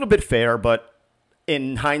 a little bit fair, but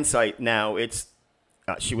in hindsight now,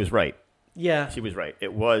 she was right. Yeah, she was right.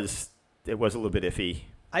 It was a little bit iffy.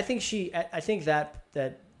 I think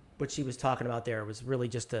that what she was talking about there was really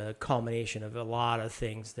just a culmination of a lot of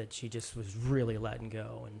things that she just was really letting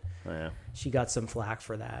go, and she got some flack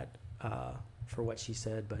for that, for what she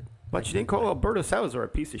said. But she didn't call Alberto Salazar a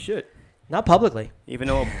piece of shit. Not publicly, even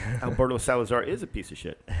though Alberto Salazar is a piece of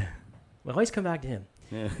shit. We always come back to him.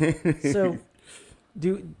 Yeah. So,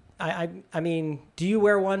 do you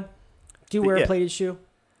wear one? Do you wear a plated shoe?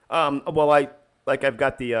 Well, I've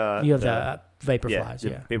got the you have the Vaporflies,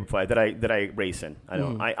 yeah. Vaporfly that I race in. I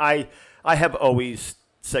don't. I have always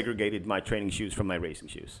segregated my training shoes from my racing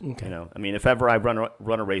shoes. Okay. I mean, if ever I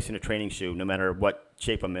run a race in a training shoe, no matter what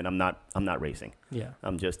shape I'm in, I'm not racing. Yeah.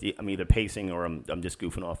 I'm either pacing or I'm just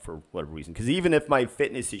goofing off for whatever reason. Because even if my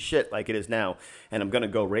fitness is shit like it is now, and I'm gonna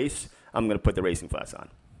go race, I'm gonna put the racing flats on.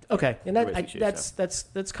 Okay, and that's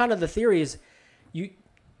kind of the theory is, you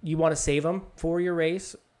want to save them for your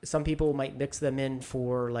race. Some people might mix them in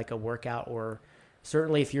for like a workout, or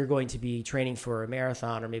certainly if you're going to be training for a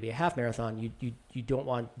marathon or maybe a half marathon, you don't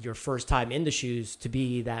want your first time in the shoes to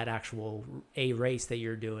be that actual a race that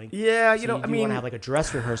you're doing. Yeah, you want to have like a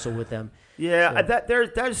dress rehearsal with them. Yeah,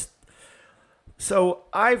 so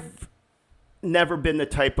I've never been the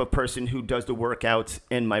type of person who does the workouts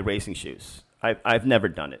in my racing shoes. I've never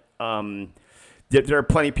done it. There are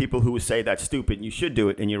plenty of people who would say that's stupid and you should do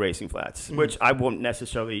it in your racing flats, which I won't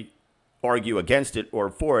necessarily argue against it or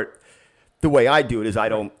for it. The way I do it is I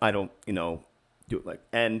don't do it like.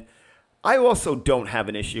 And I also don't have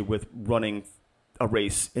an issue with running a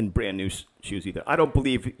race in brand new shoes either. I don't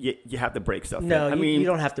believe you have to break stuff. No, in. you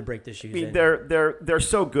don't have to break the shoes. I mean, in. they're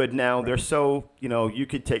so good now. Right. They're so you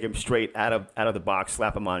could take them straight out of the box,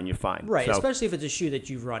 slap them on, and you're fine. Right, so, especially if it's a shoe that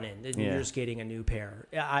you've run in and you're just getting a new pair.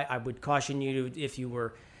 I would caution you to, if you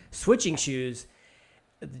were switching shoes,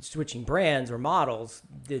 switching brands or models.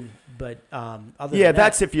 But other than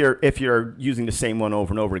that's if you're using the same one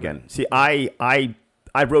over and over again. See,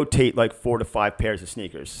 I rotate like 4 to 5 pairs of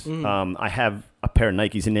sneakers. I have a pair of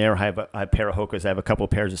Nikes in there. I have a pair of Hokas. I have a couple of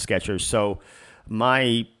pairs of Skechers. So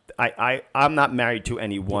I'm not married to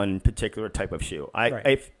any one particular type of shoe.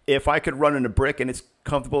 If I could run in a brick and it's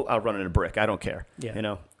comfortable, I'll run in a brick. I don't care.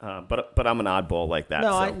 Yeah. But I'm an oddball like that.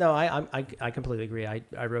 I completely agree.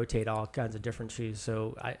 I rotate all kinds of different shoes.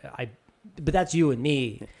 So but that's you and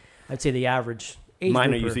me. I'd say the average age mine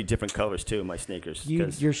grouper, are usually different colors too. My sneakers.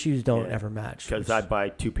 Your shoes don't ever match. Because I buy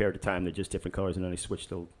 2 pair at a time. They're just different colors, and then I switch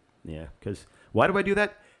to Because why do I do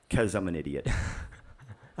that? Because I'm an idiot.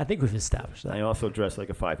 I think we've established that. I also dress like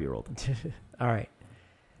a 5-year-old. All right.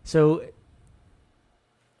 So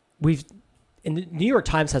the New York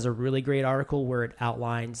Times has a really great article where it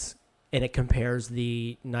outlines and it compares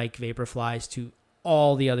the Nike Vaporflies to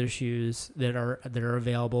all the other shoes that are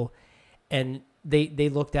available, and they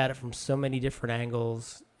looked at it from so many different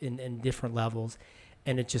angles in different levels,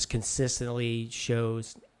 and it just consistently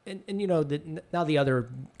shows. And now the other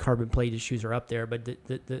carbon plated shoes are up there, but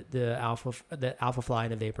the Alpha Fly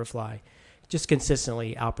and the Vaporfly just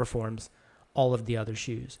consistently outperforms all of the other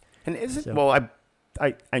shoes. And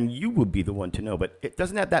and you would be the one to know, but it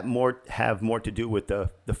doesn't have more to do with the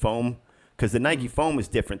foam, because the Nike foam is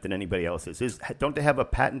different than anybody else's. Don't they have a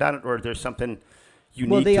patent on it, or is there something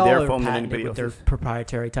unique to their foam than anybody else's? Their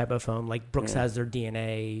proprietary type of foam, like Brooks has their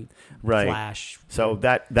DNA Flash. So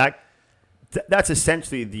that's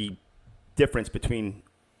essentially the difference between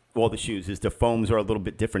all the shoes. Is the foams are a little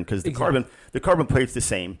bit different because the carbon plate's the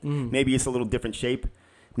same. Maybe it's a little different shape.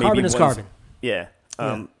 Maybe carbon is carbon. Yeah.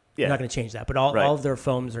 You're not going to change that, but all of their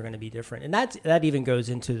foams are going to be different, and that even goes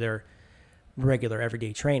into their regular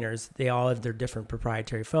everyday trainers. They all have their different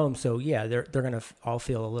proprietary foams, so they're going to all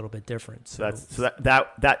feel a little bit different. So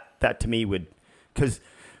that to me would, because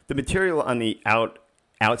the material on the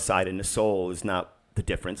outside in the sole is not the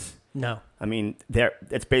difference. No, I mean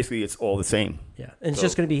it's all the same. Yeah, and it's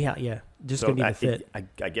just going to be going to be the fit. I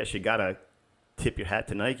guess you gotta tip your hat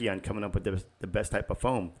to Nike on coming up with the best type of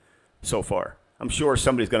foam so far. I'm sure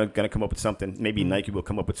somebody's gonna come up with something. Maybe Nike will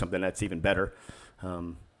come up with something that's even better.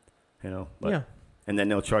 And then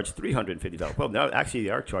they'll charge $350. Well, no, actually they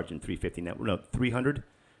are charging $350 now. No, $300,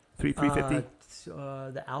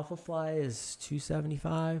 $350. The Alpha Fly is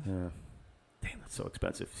 $275. Yeah. Damn, that's so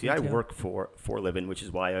expensive. See, I work for a living, which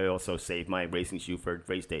is why I also save my racing shoe for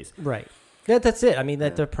race days. Right. That's it. I mean,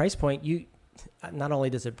 at the price point, you not only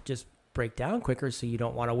does it just break down quicker, so you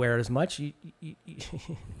don't want to wear it as much.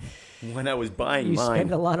 When I was buying you mine,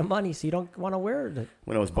 spend a lot of money, so you don't want to wear it.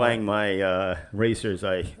 When I was buying my racers,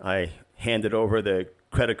 I handed over the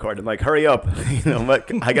credit card. I'm like, hurry up!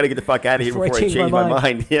 I got to get the fuck out of here before I change my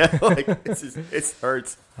mind. Yeah, it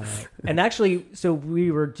hurts. And actually, so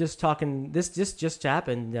we were just talking. This just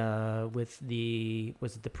happened with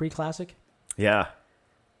was it the pre-classic? Yeah.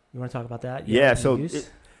 You want to talk about that? Yeah. So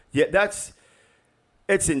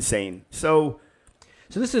it's insane. So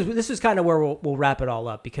this is kind of where we'll wrap it all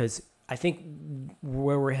up, because I think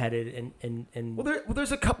where we're headed and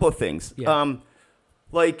there's a couple of things. Yeah.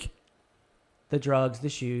 Like the drugs, the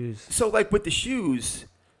shoes. So like with the shoes,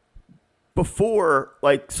 just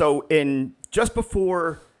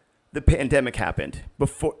before the pandemic happened,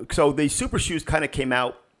 so the super shoes kind of came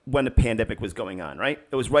out when the pandemic was going on, right?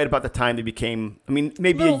 It was right about the time they became,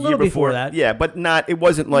 maybe a year before that. Yeah, but it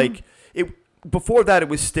wasn't like it. Before that, it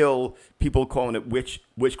was still people calling it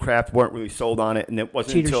witchcraft, weren't really sold on it, and it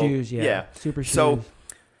wasn't cheater until shoes, super shoes. So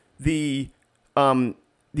the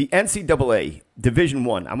NCAA Division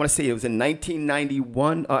I want to say it was in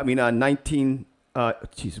 1991. What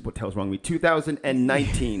the hell's wrong with me?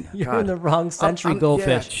 2019. You're in the wrong century,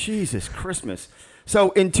 Goldfish. Yeah, Jesus Christmas.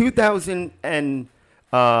 So in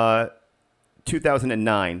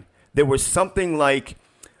 2009, there was something like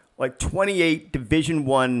 28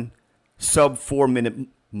 Division I sub 4-minute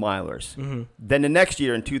milers. Mm-hmm. Then the next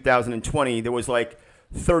year in 2020, there was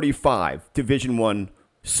 35 Division I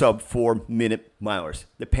sub 4-minute milers.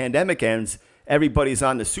 The pandemic ends, everybody's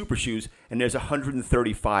on the super shoes, and there's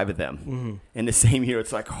 135 of them in the same year.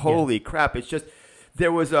 It's like, holy crap. It's just,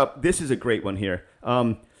 this is a great one here.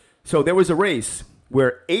 So there was a race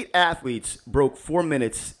where 8 athletes broke 4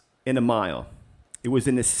 minutes in a mile. It was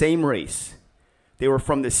in the same race. They were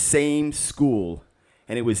from the same school,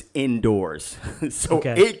 and it was indoors. So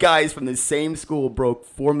 8 guys from the same school broke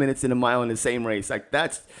 4 minutes in a mile in the same race. Like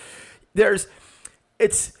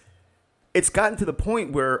it's gotten to the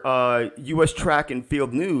point where U.S. Track and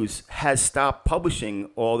Field News has stopped publishing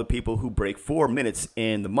all the people who break 4 minutes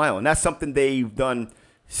in the mile, and that's something they've done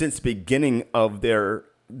since the beginning of their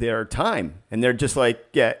time. And they're just like,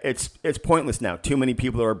 yeah, it's pointless now. Too many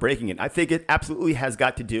people are breaking it. I think it absolutely has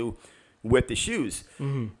got to do with the shoes.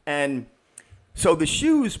 Mm-hmm. And so the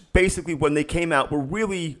shoes, basically, when they came out, were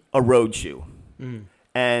really a road shoe. Mm.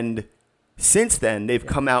 And since then, they've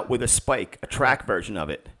come out with a spike, a track version of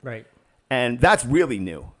it. Right. And that's really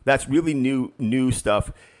new. That's really new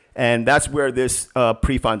stuff. And that's where this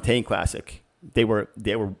Prefontaine Classic, they were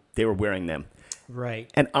wearing them. Right.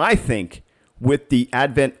 And I think with the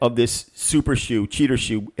advent of this super shoe, cheater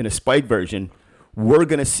shoe in a spike version, we're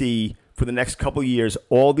going to see for the next couple of years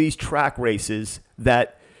all these track races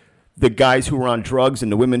that the guys who were on drugs and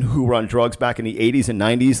the women who were on drugs back in the 80s and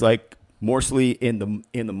 90s, like Morsley in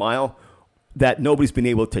the mile, that nobody's been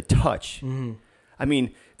able to touch. Mm-hmm. I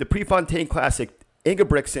mean, the Prefontaine Classic,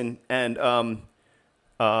 Ingebrigtsen and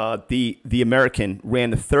the American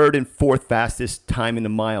ran the 3rd and 4th fastest time in the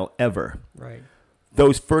mile ever. Right.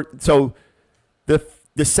 So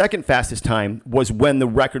the second fastest time was when the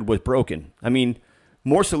record was broken. I mean,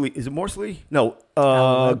 Morsley, is it Morsley? No,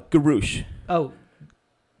 Garouche. Oh,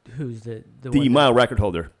 who's the mile record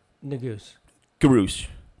holder? Neguse. Garouche.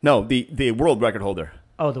 No, the world record holder.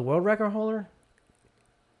 Oh, the world record holder?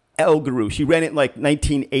 El Garouche. He ran it like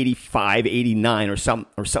 1985, 89 or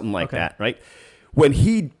something like that, right? When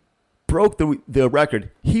he broke the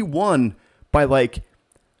record, he won by like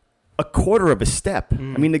a quarter of a step.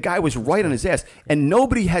 I mean, the guy was right on his ass, and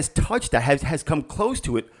nobody has touched that, has come close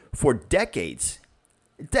to it for decades.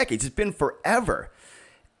 It's been forever.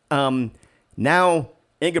 Now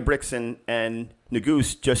Ingebrigtsen and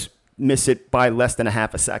Neguse just miss it by less than a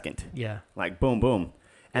half a second. Yeah. Like boom, boom.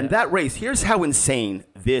 And that race, here's how insane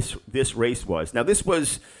this race was. Now, this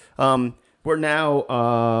was, we're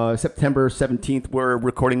now September 17th. We're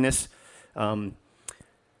recording this. I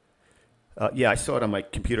saw it on my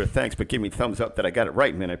computer. Thanks, but give me a thumbs up that I got it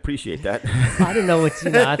right, man. I appreciate that. I didn't know I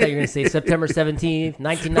thought you were going to say September 17th,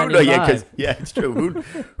 1995. Yeah, it's true.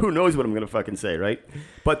 Who knows what I'm going to fucking say, right?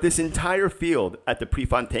 But this entire field at the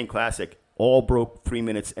Prefontaine Classic all broke 3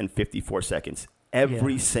 minutes and 54 seconds.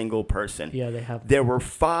 Every single person. Yeah, they have. There were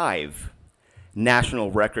 5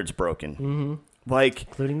 national records broken. Mm-hmm. Like,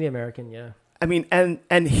 including the American, yeah. I mean, and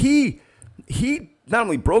he not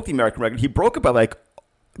only broke the American record, he broke it by like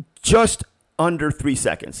just under 3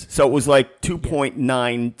 seconds. So it was like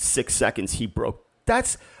 2.96 seconds he broke.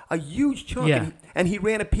 That's a huge chunk. Yeah. And he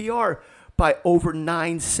ran a PR by over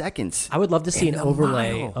 9 seconds. I would love to see an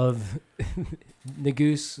overlay of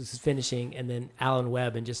Neguse finishing and then Alan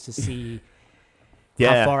Webb, and just to see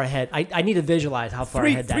how far ahead. I need to visualize how far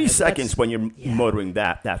ahead that is. 3 seconds when you're motoring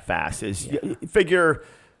that fast is figure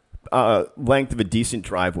length of a decent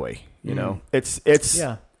driveway. You know, it's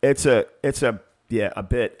a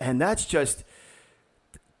bit, and that's just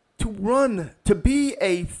to be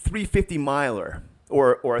a 350 miler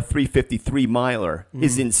or a 353 miler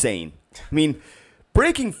is insane. I mean,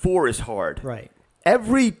 breaking 4 is hard. Right.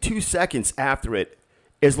 Every 2 seconds after it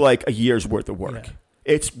is like a year's worth of work. Yeah.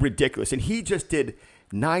 It's ridiculous. And he just did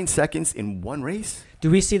 9 seconds in one race.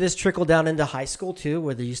 Do we see this trickle down into high school too,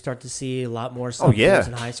 where you start to see a lot more substitutes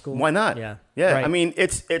in high school? Why not? Yeah. Right. I mean,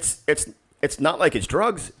 it's not like it's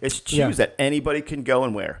drugs. It's shoes that anybody can go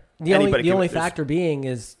and wear. The only factor being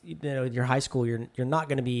is, your high school, you're not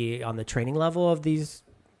going to be on the training level of these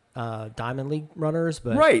Diamond League runners,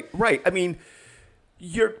 but right. I mean,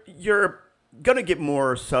 you're going to get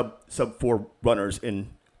more sub 4 runners in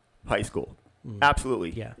high school.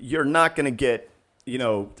 Absolutely. Yeah. You're not going to get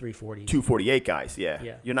 340, 248 guys.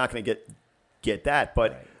 Yeah. You're not going to get that.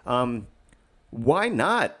 But why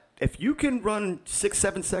not? If you can run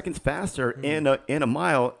 6-7 seconds faster in a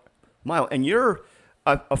mile, and you're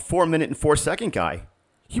a 4 minute and 4 second guy,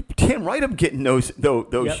 you damn right I'm getting those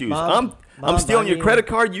shoes. Mom, I'm stealing your credit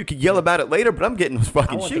card. You could yell about it later, but I'm getting those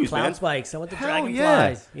fucking shoes, man. I want the cloud spikes. I want the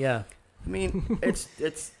dragonflies. Yeah. I mean, it's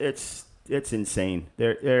insane.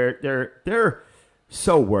 They're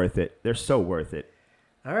so worth it. They're so worth it.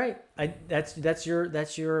 All right. That's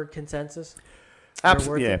your consensus.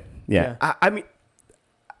 Absolutely. Yeah. I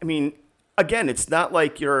mean, again, it's not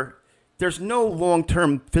like there's no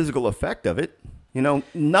long-term physical effect of it.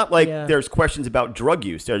 Not like there's questions about drug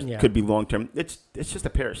use. There could be long-term. It's just a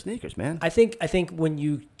pair of sneakers, man. I think when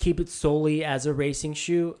you keep it solely as a racing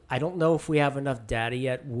shoe, I don't know if we have enough data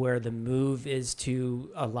yet where the move is to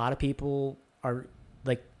a lot of people are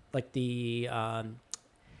like the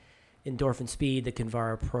Endorphin Speed, the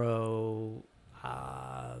Kinvara Pro,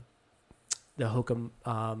 the Hoka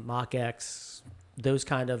Mach X, those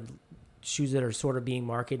kind of shoes that are sort of being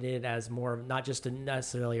marketed as more, not just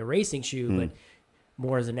necessarily a racing shoe, but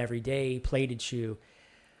more as an everyday plated shoe.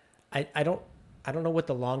 I don't know what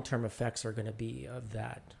the long-term effects are going to be of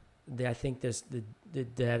that. I think the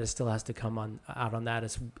data still has to come out on that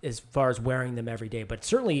as far as wearing them every day, but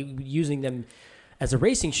certainly using them as a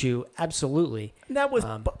racing shoe, absolutely. And that was,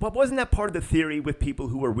 but wasn't that part of the theory with people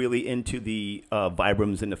who were really into the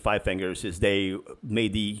Vibrams and the Five Fingers? Is they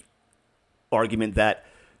made the argument that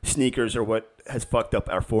sneakers are what has fucked up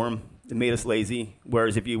our form. It made us lazy.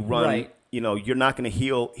 Whereas if you run, you're not going to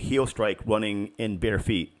heel strike running in bare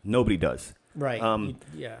feet. Nobody does. Right.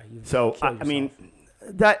 So I mean,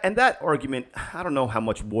 that argument, I don't know how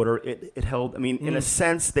much water it held. I mean, in a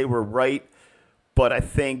sense, they were right, but I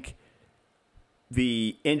think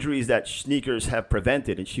the injuries that sneakers have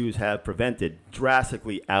prevented and shoes have prevented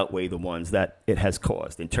drastically outweigh the ones that it has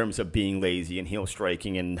caused in terms of being lazy and heel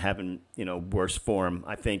striking and having, worse form.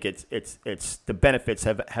 I think it's the benefits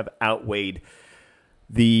have outweighed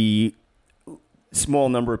the small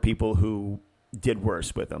number of people who did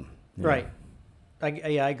worse with them. Right. I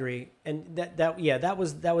agree. And that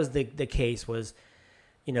was the case was,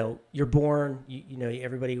 you're born,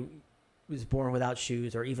 everybody was born without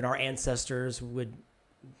shoes, or even our ancestors would,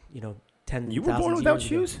 10,000 You were born without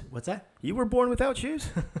shoes? Ago. What's that? You were born without shoes?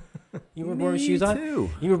 You were born with shoes on? Too.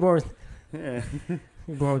 You were born with, you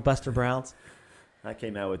were born with Buster Browns. I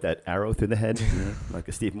came out with that arrow through the head, like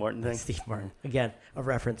a Steve Martin thing. Steve Martin. Again, a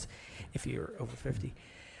reference if you're over 50.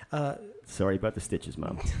 Sorry about the stitches,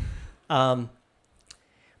 Mom.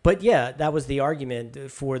 But yeah, that was the argument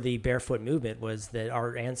for the barefoot movement, was that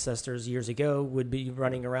our ancestors years ago would be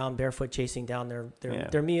running around barefoot chasing down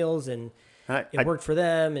their meals, and it worked for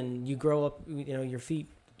them. And you grow up, your feet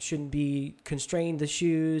shouldn't be constrained to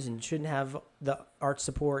shoes and shouldn't have the arch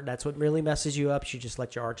support. That's what really messes you up. You should just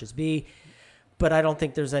let your arches be. But I don't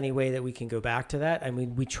think there's any way that we can go back to that. I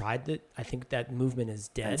mean, we tried that. I think that movement is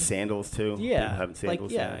dead. And sandals too. Yeah. Having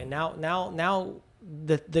sandals. And now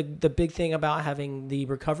the big thing about having the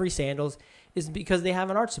recovery sandals is because they have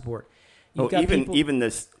an arch support. Even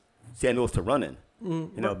this sandals to run in.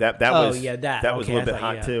 That was a little bit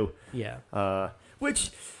hot too. Yeah. Which,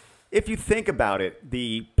 if you think about it,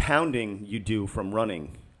 the pounding you do from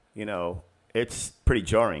running, it's pretty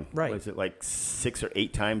jarring. Right. Was it like 6 or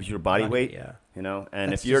 8 times your body weight? Yeah. And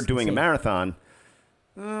That's if you're doing insane. a marathon,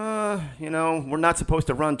 we're not supposed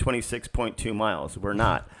to run 26.2 miles. We're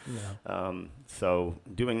not. No. So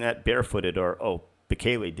doing that barefooted,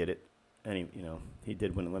 Bekele did it, and he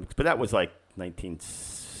did win Olympics, but that was like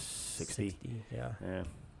 1960. Yeah.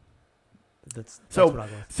 That's so. What I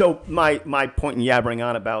was. So my point in yabbering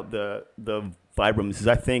on about the Vibrams is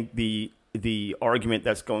I think the argument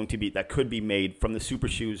that could be made from the super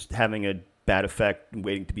shoes having a bad effect and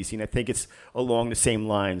waiting to be seen. I think it's along the same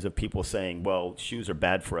lines of people saying, well, shoes are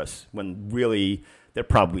bad for us, when really they're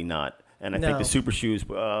probably not. And I think the super shoes,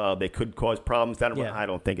 they could cause problems. I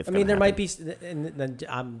don't think it's going to happen. There might be, and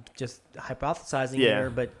I'm just hypothesizing here,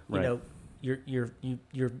 but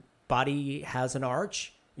your body has an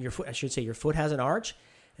arch. Your foot has an arch,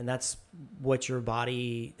 and that's what how your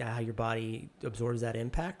body absorbs that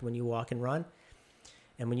impact when you walk and run.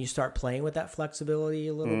 And when you start playing with that flexibility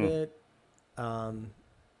a little bit, then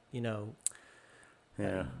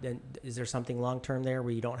is there something long term there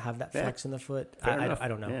where you don't have that flex in the foot? I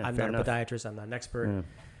don't know. Yeah, I'm not a podiatrist. I'm not an expert. Yeah.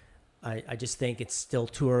 I just think it's still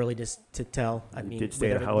too early to tell. I mean, did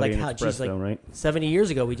stay at Holiday Inn Express, though, right? 70 years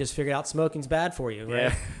ago, we just figured out smoking's bad for you,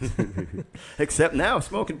 right? Yeah. Except now,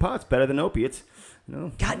 smoking pot's better than opiates.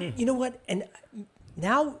 God, you know what? And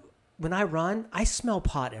now when I run, I smell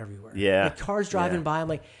pot everywhere. Yeah. Like cars driving by, I'm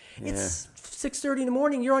like, it's 6:30 in the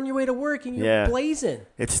morning. You're on your way to work and you're blazing.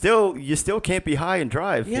 It's still, you still can't be high and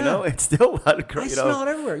drive. Yeah. It's still a lot of I smell it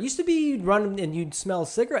everywhere. It used to be you'd run and you'd smell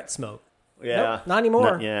cigarette smoke. Yeah. Nope, not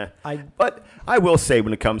anymore. But I will say,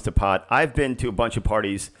 when it comes to pot, I've been to a bunch of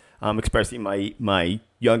parties, especially my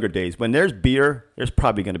younger days. When there's beer, there's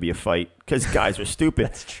probably going to be a fight because guys are stupid.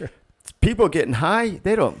 That's true. People getting high,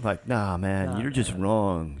 they don't like, nah, man, you're just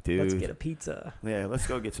wrong, dude. Let's get a pizza. Yeah, let's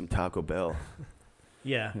go get some Taco Bell.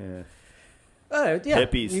 Yeah.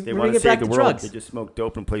 Hippies, they want to save the world. Drugs. They just smoke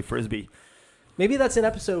dope and play Frisbee. Maybe that's an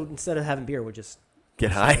episode. Instead of having beer, we'll just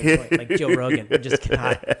get high. Like Joe Rogan. We'll just get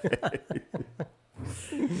high.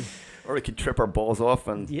 Or we could trip our balls off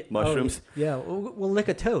on mushrooms. We'll lick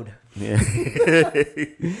a toad. Yeah.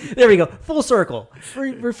 There we go. Full circle.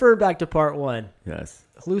 Refer back to part 1. Yes.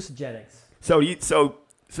 Hallucinogenics. So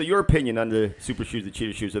your opinion on the super shoes, the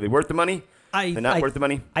cheater shoes, are they worth the money? They're not worth the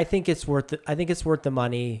money? I think it's worth it. I think it's worth the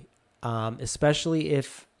money, especially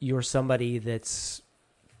if you're somebody that's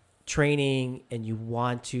training and you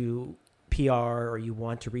want to PR or you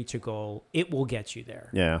want to reach a goal. It will get you there.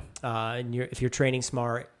 Yeah. And if you're training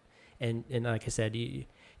smart, and like I said,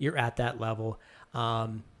 you're at that level.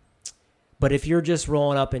 But if you're just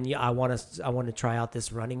rolling up and I want to try out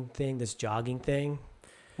this running thing, this jogging thing,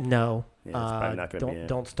 no,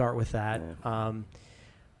 don't start with that. Yeah.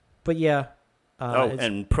 But yeah.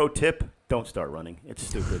 And pro tip: don't start running. It's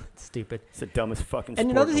stupid. It's the dumbest fucking. And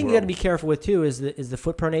another thing you got to be careful with too is the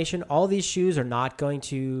foot pronation. All these shoes are not going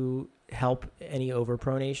to help any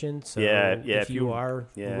overpronation. So if you are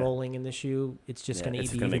rolling in the shoe, it's just going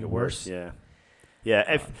to be even worse. Yeah.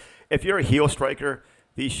 If you're a heel striker,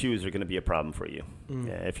 these shoes are going to be a problem for you.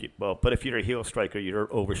 Yeah. But if you're a heel striker, you're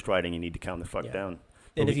overstriding. You need to calm the fuck down.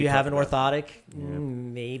 And if you have an orthotic,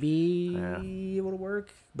 maybe it will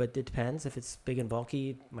work, but it depends. If it's big and bulky,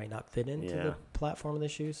 it might not fit into the platform of the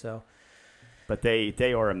shoe. So, but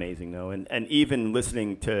they are amazing though, and even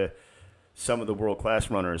listening to some of the world-class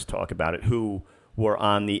runners talk about it who were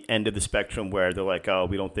on the end of the spectrum where they're like, oh,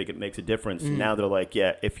 we don't think it makes a difference. Now they're like,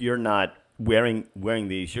 yeah, if you're not wearing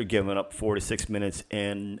these, you're giving up 4 to 6 minutes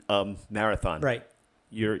in marathon. Right.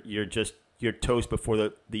 You're toast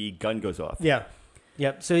before the gun goes off. Yeah.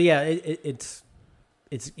 Yep. So yeah, it's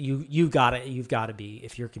you've got to be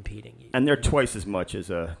if you're competing. And they're twice as much as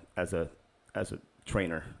a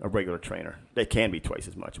trainer, a regular trainer. They can be twice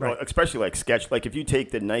as much. Right. Well, especially like Sketch. Like if you take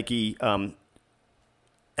the Nike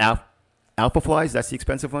Alpha Flies, that's the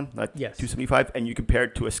expensive one, like $275, and you compare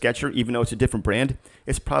it to a Skechers, even though it's a different brand,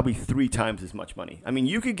 it's probably 3 times as much money. I mean,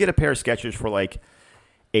 you could get a pair of Skechers for like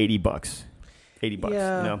 $80. $80.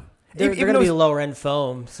 Yeah. You know, they're going to be lower end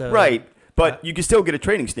foam. So right. But you can still get a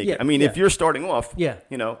training sneaker. I mean, if you're starting off, you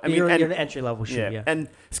know, I mean, you're an entry level shoe. Yeah. And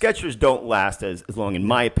Skechers don't last as long, in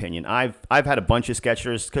my opinion. I've had a bunch of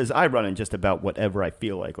Skechers because I run in just about whatever I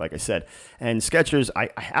feel like I said. And Skechers, I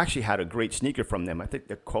actually had a great sneaker from them. I think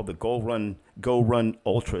they're called the Go Run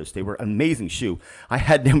Ultras. They were an amazing shoe. I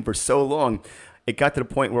had them for so long. It got to the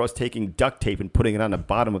point where I was taking duct tape and putting it on the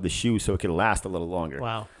bottom of the shoe so it could last a little longer.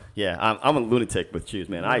 Wow. Yeah, I'm a lunatic with shoes,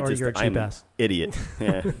 man. I'm an idiot.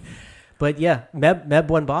 Yeah. But yeah, Meb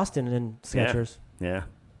won Boston in Skechers. Yeah.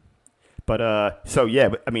 But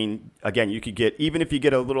I mean, again, you could get, even if you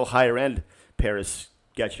get a little higher end pair of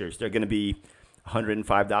Skechers, they're going to be $105,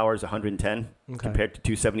 $110 compared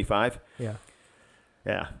to $275. Yeah.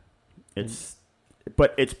 Yeah.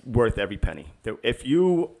 But it's worth every penny.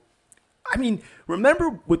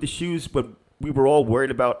 Remember with the shoes when we were all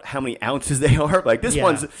worried about how many ounces they are. Like this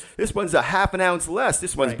one's a half an ounce less.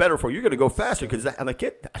 This one's better for you. You're going to go faster because I'm like,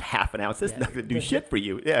 get half an ounce. That's not going to do shit for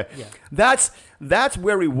you. Yeah. That's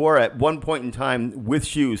where we were at one point in time with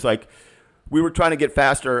shoes. Like we were trying to get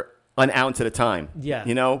faster an ounce at a time. Yeah.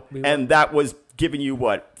 You know, and that was giving you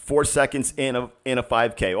 4 seconds in a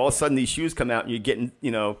 5K. All of a sudden these shoes come out and you're getting,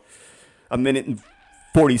 a minute and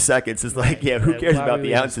 40 seconds. Is like, who cares about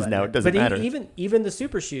the ounces now? It doesn't matter. Even the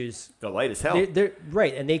super shoes, they're light as hell. They're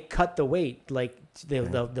right, and they cut the weight. Like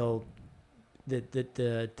they'll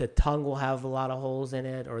the tongue will have a lot of holes in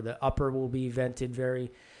it, or the upper will be vented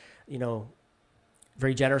very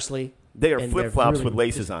generously. They are flip flops with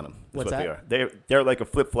laces on them. What's that? They are. They're like a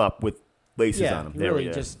flip flop with laces on them.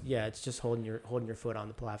 It's just holding your foot on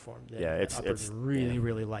the platform. It's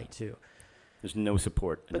really light too. There's no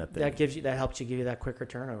support in that thing. That helps you give you that quicker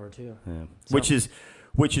turnover too. Yeah. So.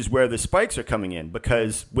 Which is where the spikes are coming in,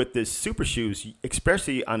 because with the super shoes,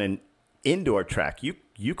 especially on an indoor track,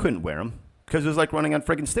 you couldn't wear them because it was like running on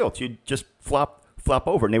friggin' stilts. You'd just flop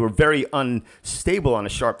over, and they were very unstable on a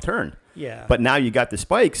sharp turn. Yeah. But now you got the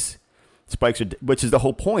spikes. Spikes are, which is the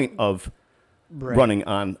whole point of running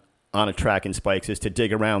on a track in spikes, is to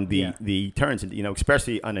dig around the turns, and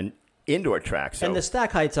especially on an indoor track. So. And the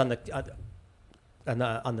stack heights on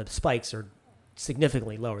the spikes are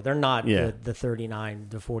significantly lower. They're not the 39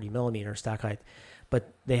 to 40 millimeter stack height,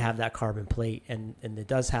 but they have that carbon plate, and it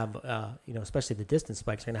does have especially the distance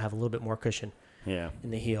spikes are going to have a little bit more cushion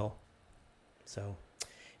in the heel. So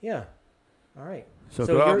all right.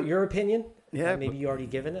 So your opinion? Yeah, maybe you already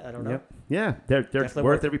given it. I don't know. Yeah, they're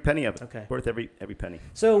worth every penny of it. Okay, worth every penny.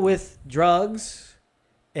 So with drugs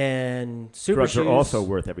and super shoes, drugs are also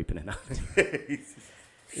worth every penny.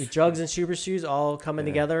 Drugs and super shoes all coming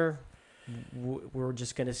together. We're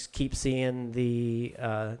just going to keep seeing the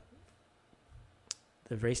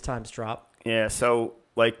race times drop. Yeah. So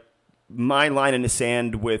like my line in the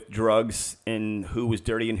sand with drugs and who was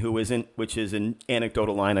dirty and who isn't, which is an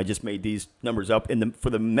anecdotal line. I just made these numbers up. For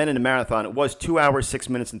the men in the marathon, it was 2 hours, 6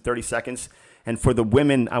 minutes, and 30 seconds. And for the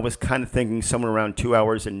women, I was kind of thinking somewhere around 2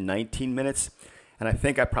 hours and 19 minutes. And I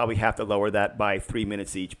think I probably have to lower that by 3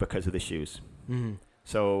 minutes each because of the shoes. Mm-hmm.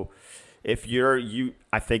 So if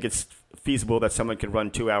I think it's feasible that someone can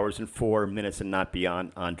run 2 hours and 4 minutes and not be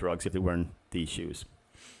on drugs if they're wearing these shoes.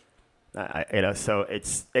 So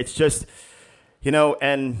it's just,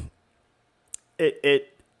 and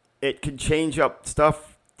it can change up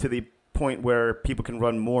stuff to the point where people can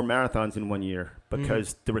run more marathons in 1 year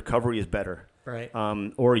because the recovery is better. Right.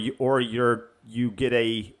 Or you get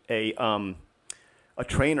a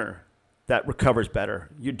trainer that recovers better.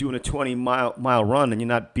 You're doing a 20-mile run and you're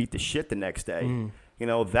not beat to shit the next day.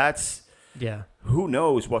 That's who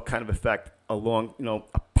knows what kind of effect a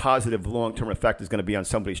positive long-term effect is going to be on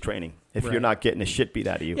somebody's training if you're not getting the shit beat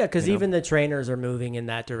out of you. Yeah, because even the trainers are moving in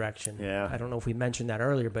that direction. Yeah. I don't know if we mentioned that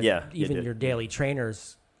earlier, but even your daily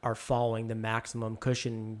trainers are following the maximum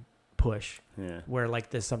cushion push. Yeah. Where like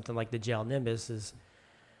there's something like the Gel Nimbus is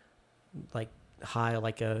like high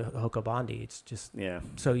like a Hoka Bondi. It's just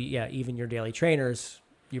So even your daily trainers,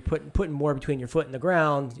 you're putting more between your foot and the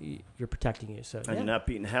ground. You're protecting you. So and you're not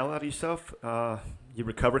beating the hell out of yourself. You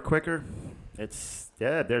recover quicker. It's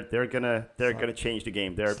they're gonna change the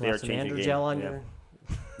game. They're changing the game. Gel on your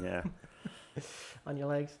on your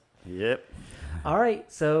legs. Yep. All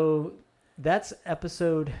right, so that's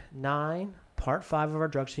episode 9, part 5 of our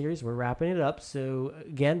drug series. We're wrapping it up. So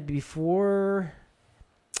again, before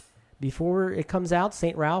it comes out,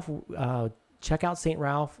 St. Ralph, check out St.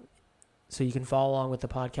 Ralph so you can follow along with the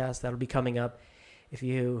podcast. That'll be coming up. If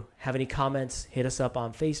you have any comments, hit us up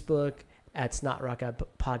on Facebook at Snot Rocket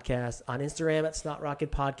Podcast, on Instagram at Snot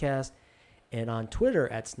Rocket Podcast, and on Twitter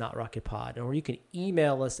at Snot Rocket Pod. Or you can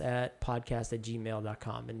email us at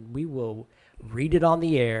podcast@gmail.com, and we will read it on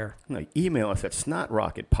the air. No, email us at Snot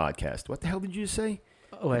Rocket Podcast. What the hell did you say?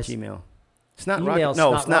 Gmail. Snot Rocket.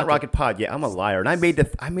 No, Snot Rocket Pod. Yeah, I'm a liar, and I made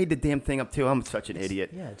the damn thing up too. I'm such an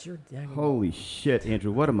idiot. Yeah, it's your. Holy shit,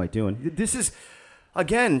 Andrew! What am I doing? This is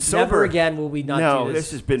again sober. Never again will we not. No, do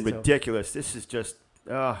this has been ridiculous. This is just.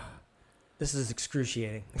 This is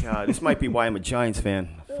excruciating. God, this might be why I'm a Giants fan.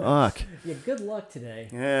 Fuck. Yeah, good luck today.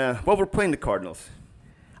 Yeah. Well, we're playing the Cardinals.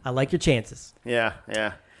 I like your chances. Yeah.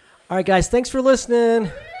 All right, guys. Thanks for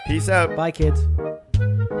listening. Peace out. Bye, kids.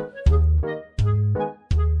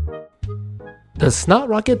 The Snot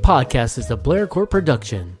Rocket Podcast is a Blair Court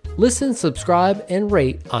production. Listen, subscribe, and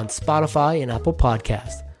rate on Spotify and Apple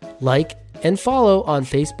Podcasts. Like and follow on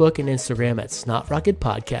Facebook and Instagram at Snot Rocket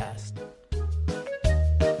Podcast.